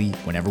notified daily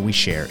whenever we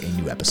share a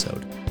new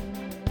episode.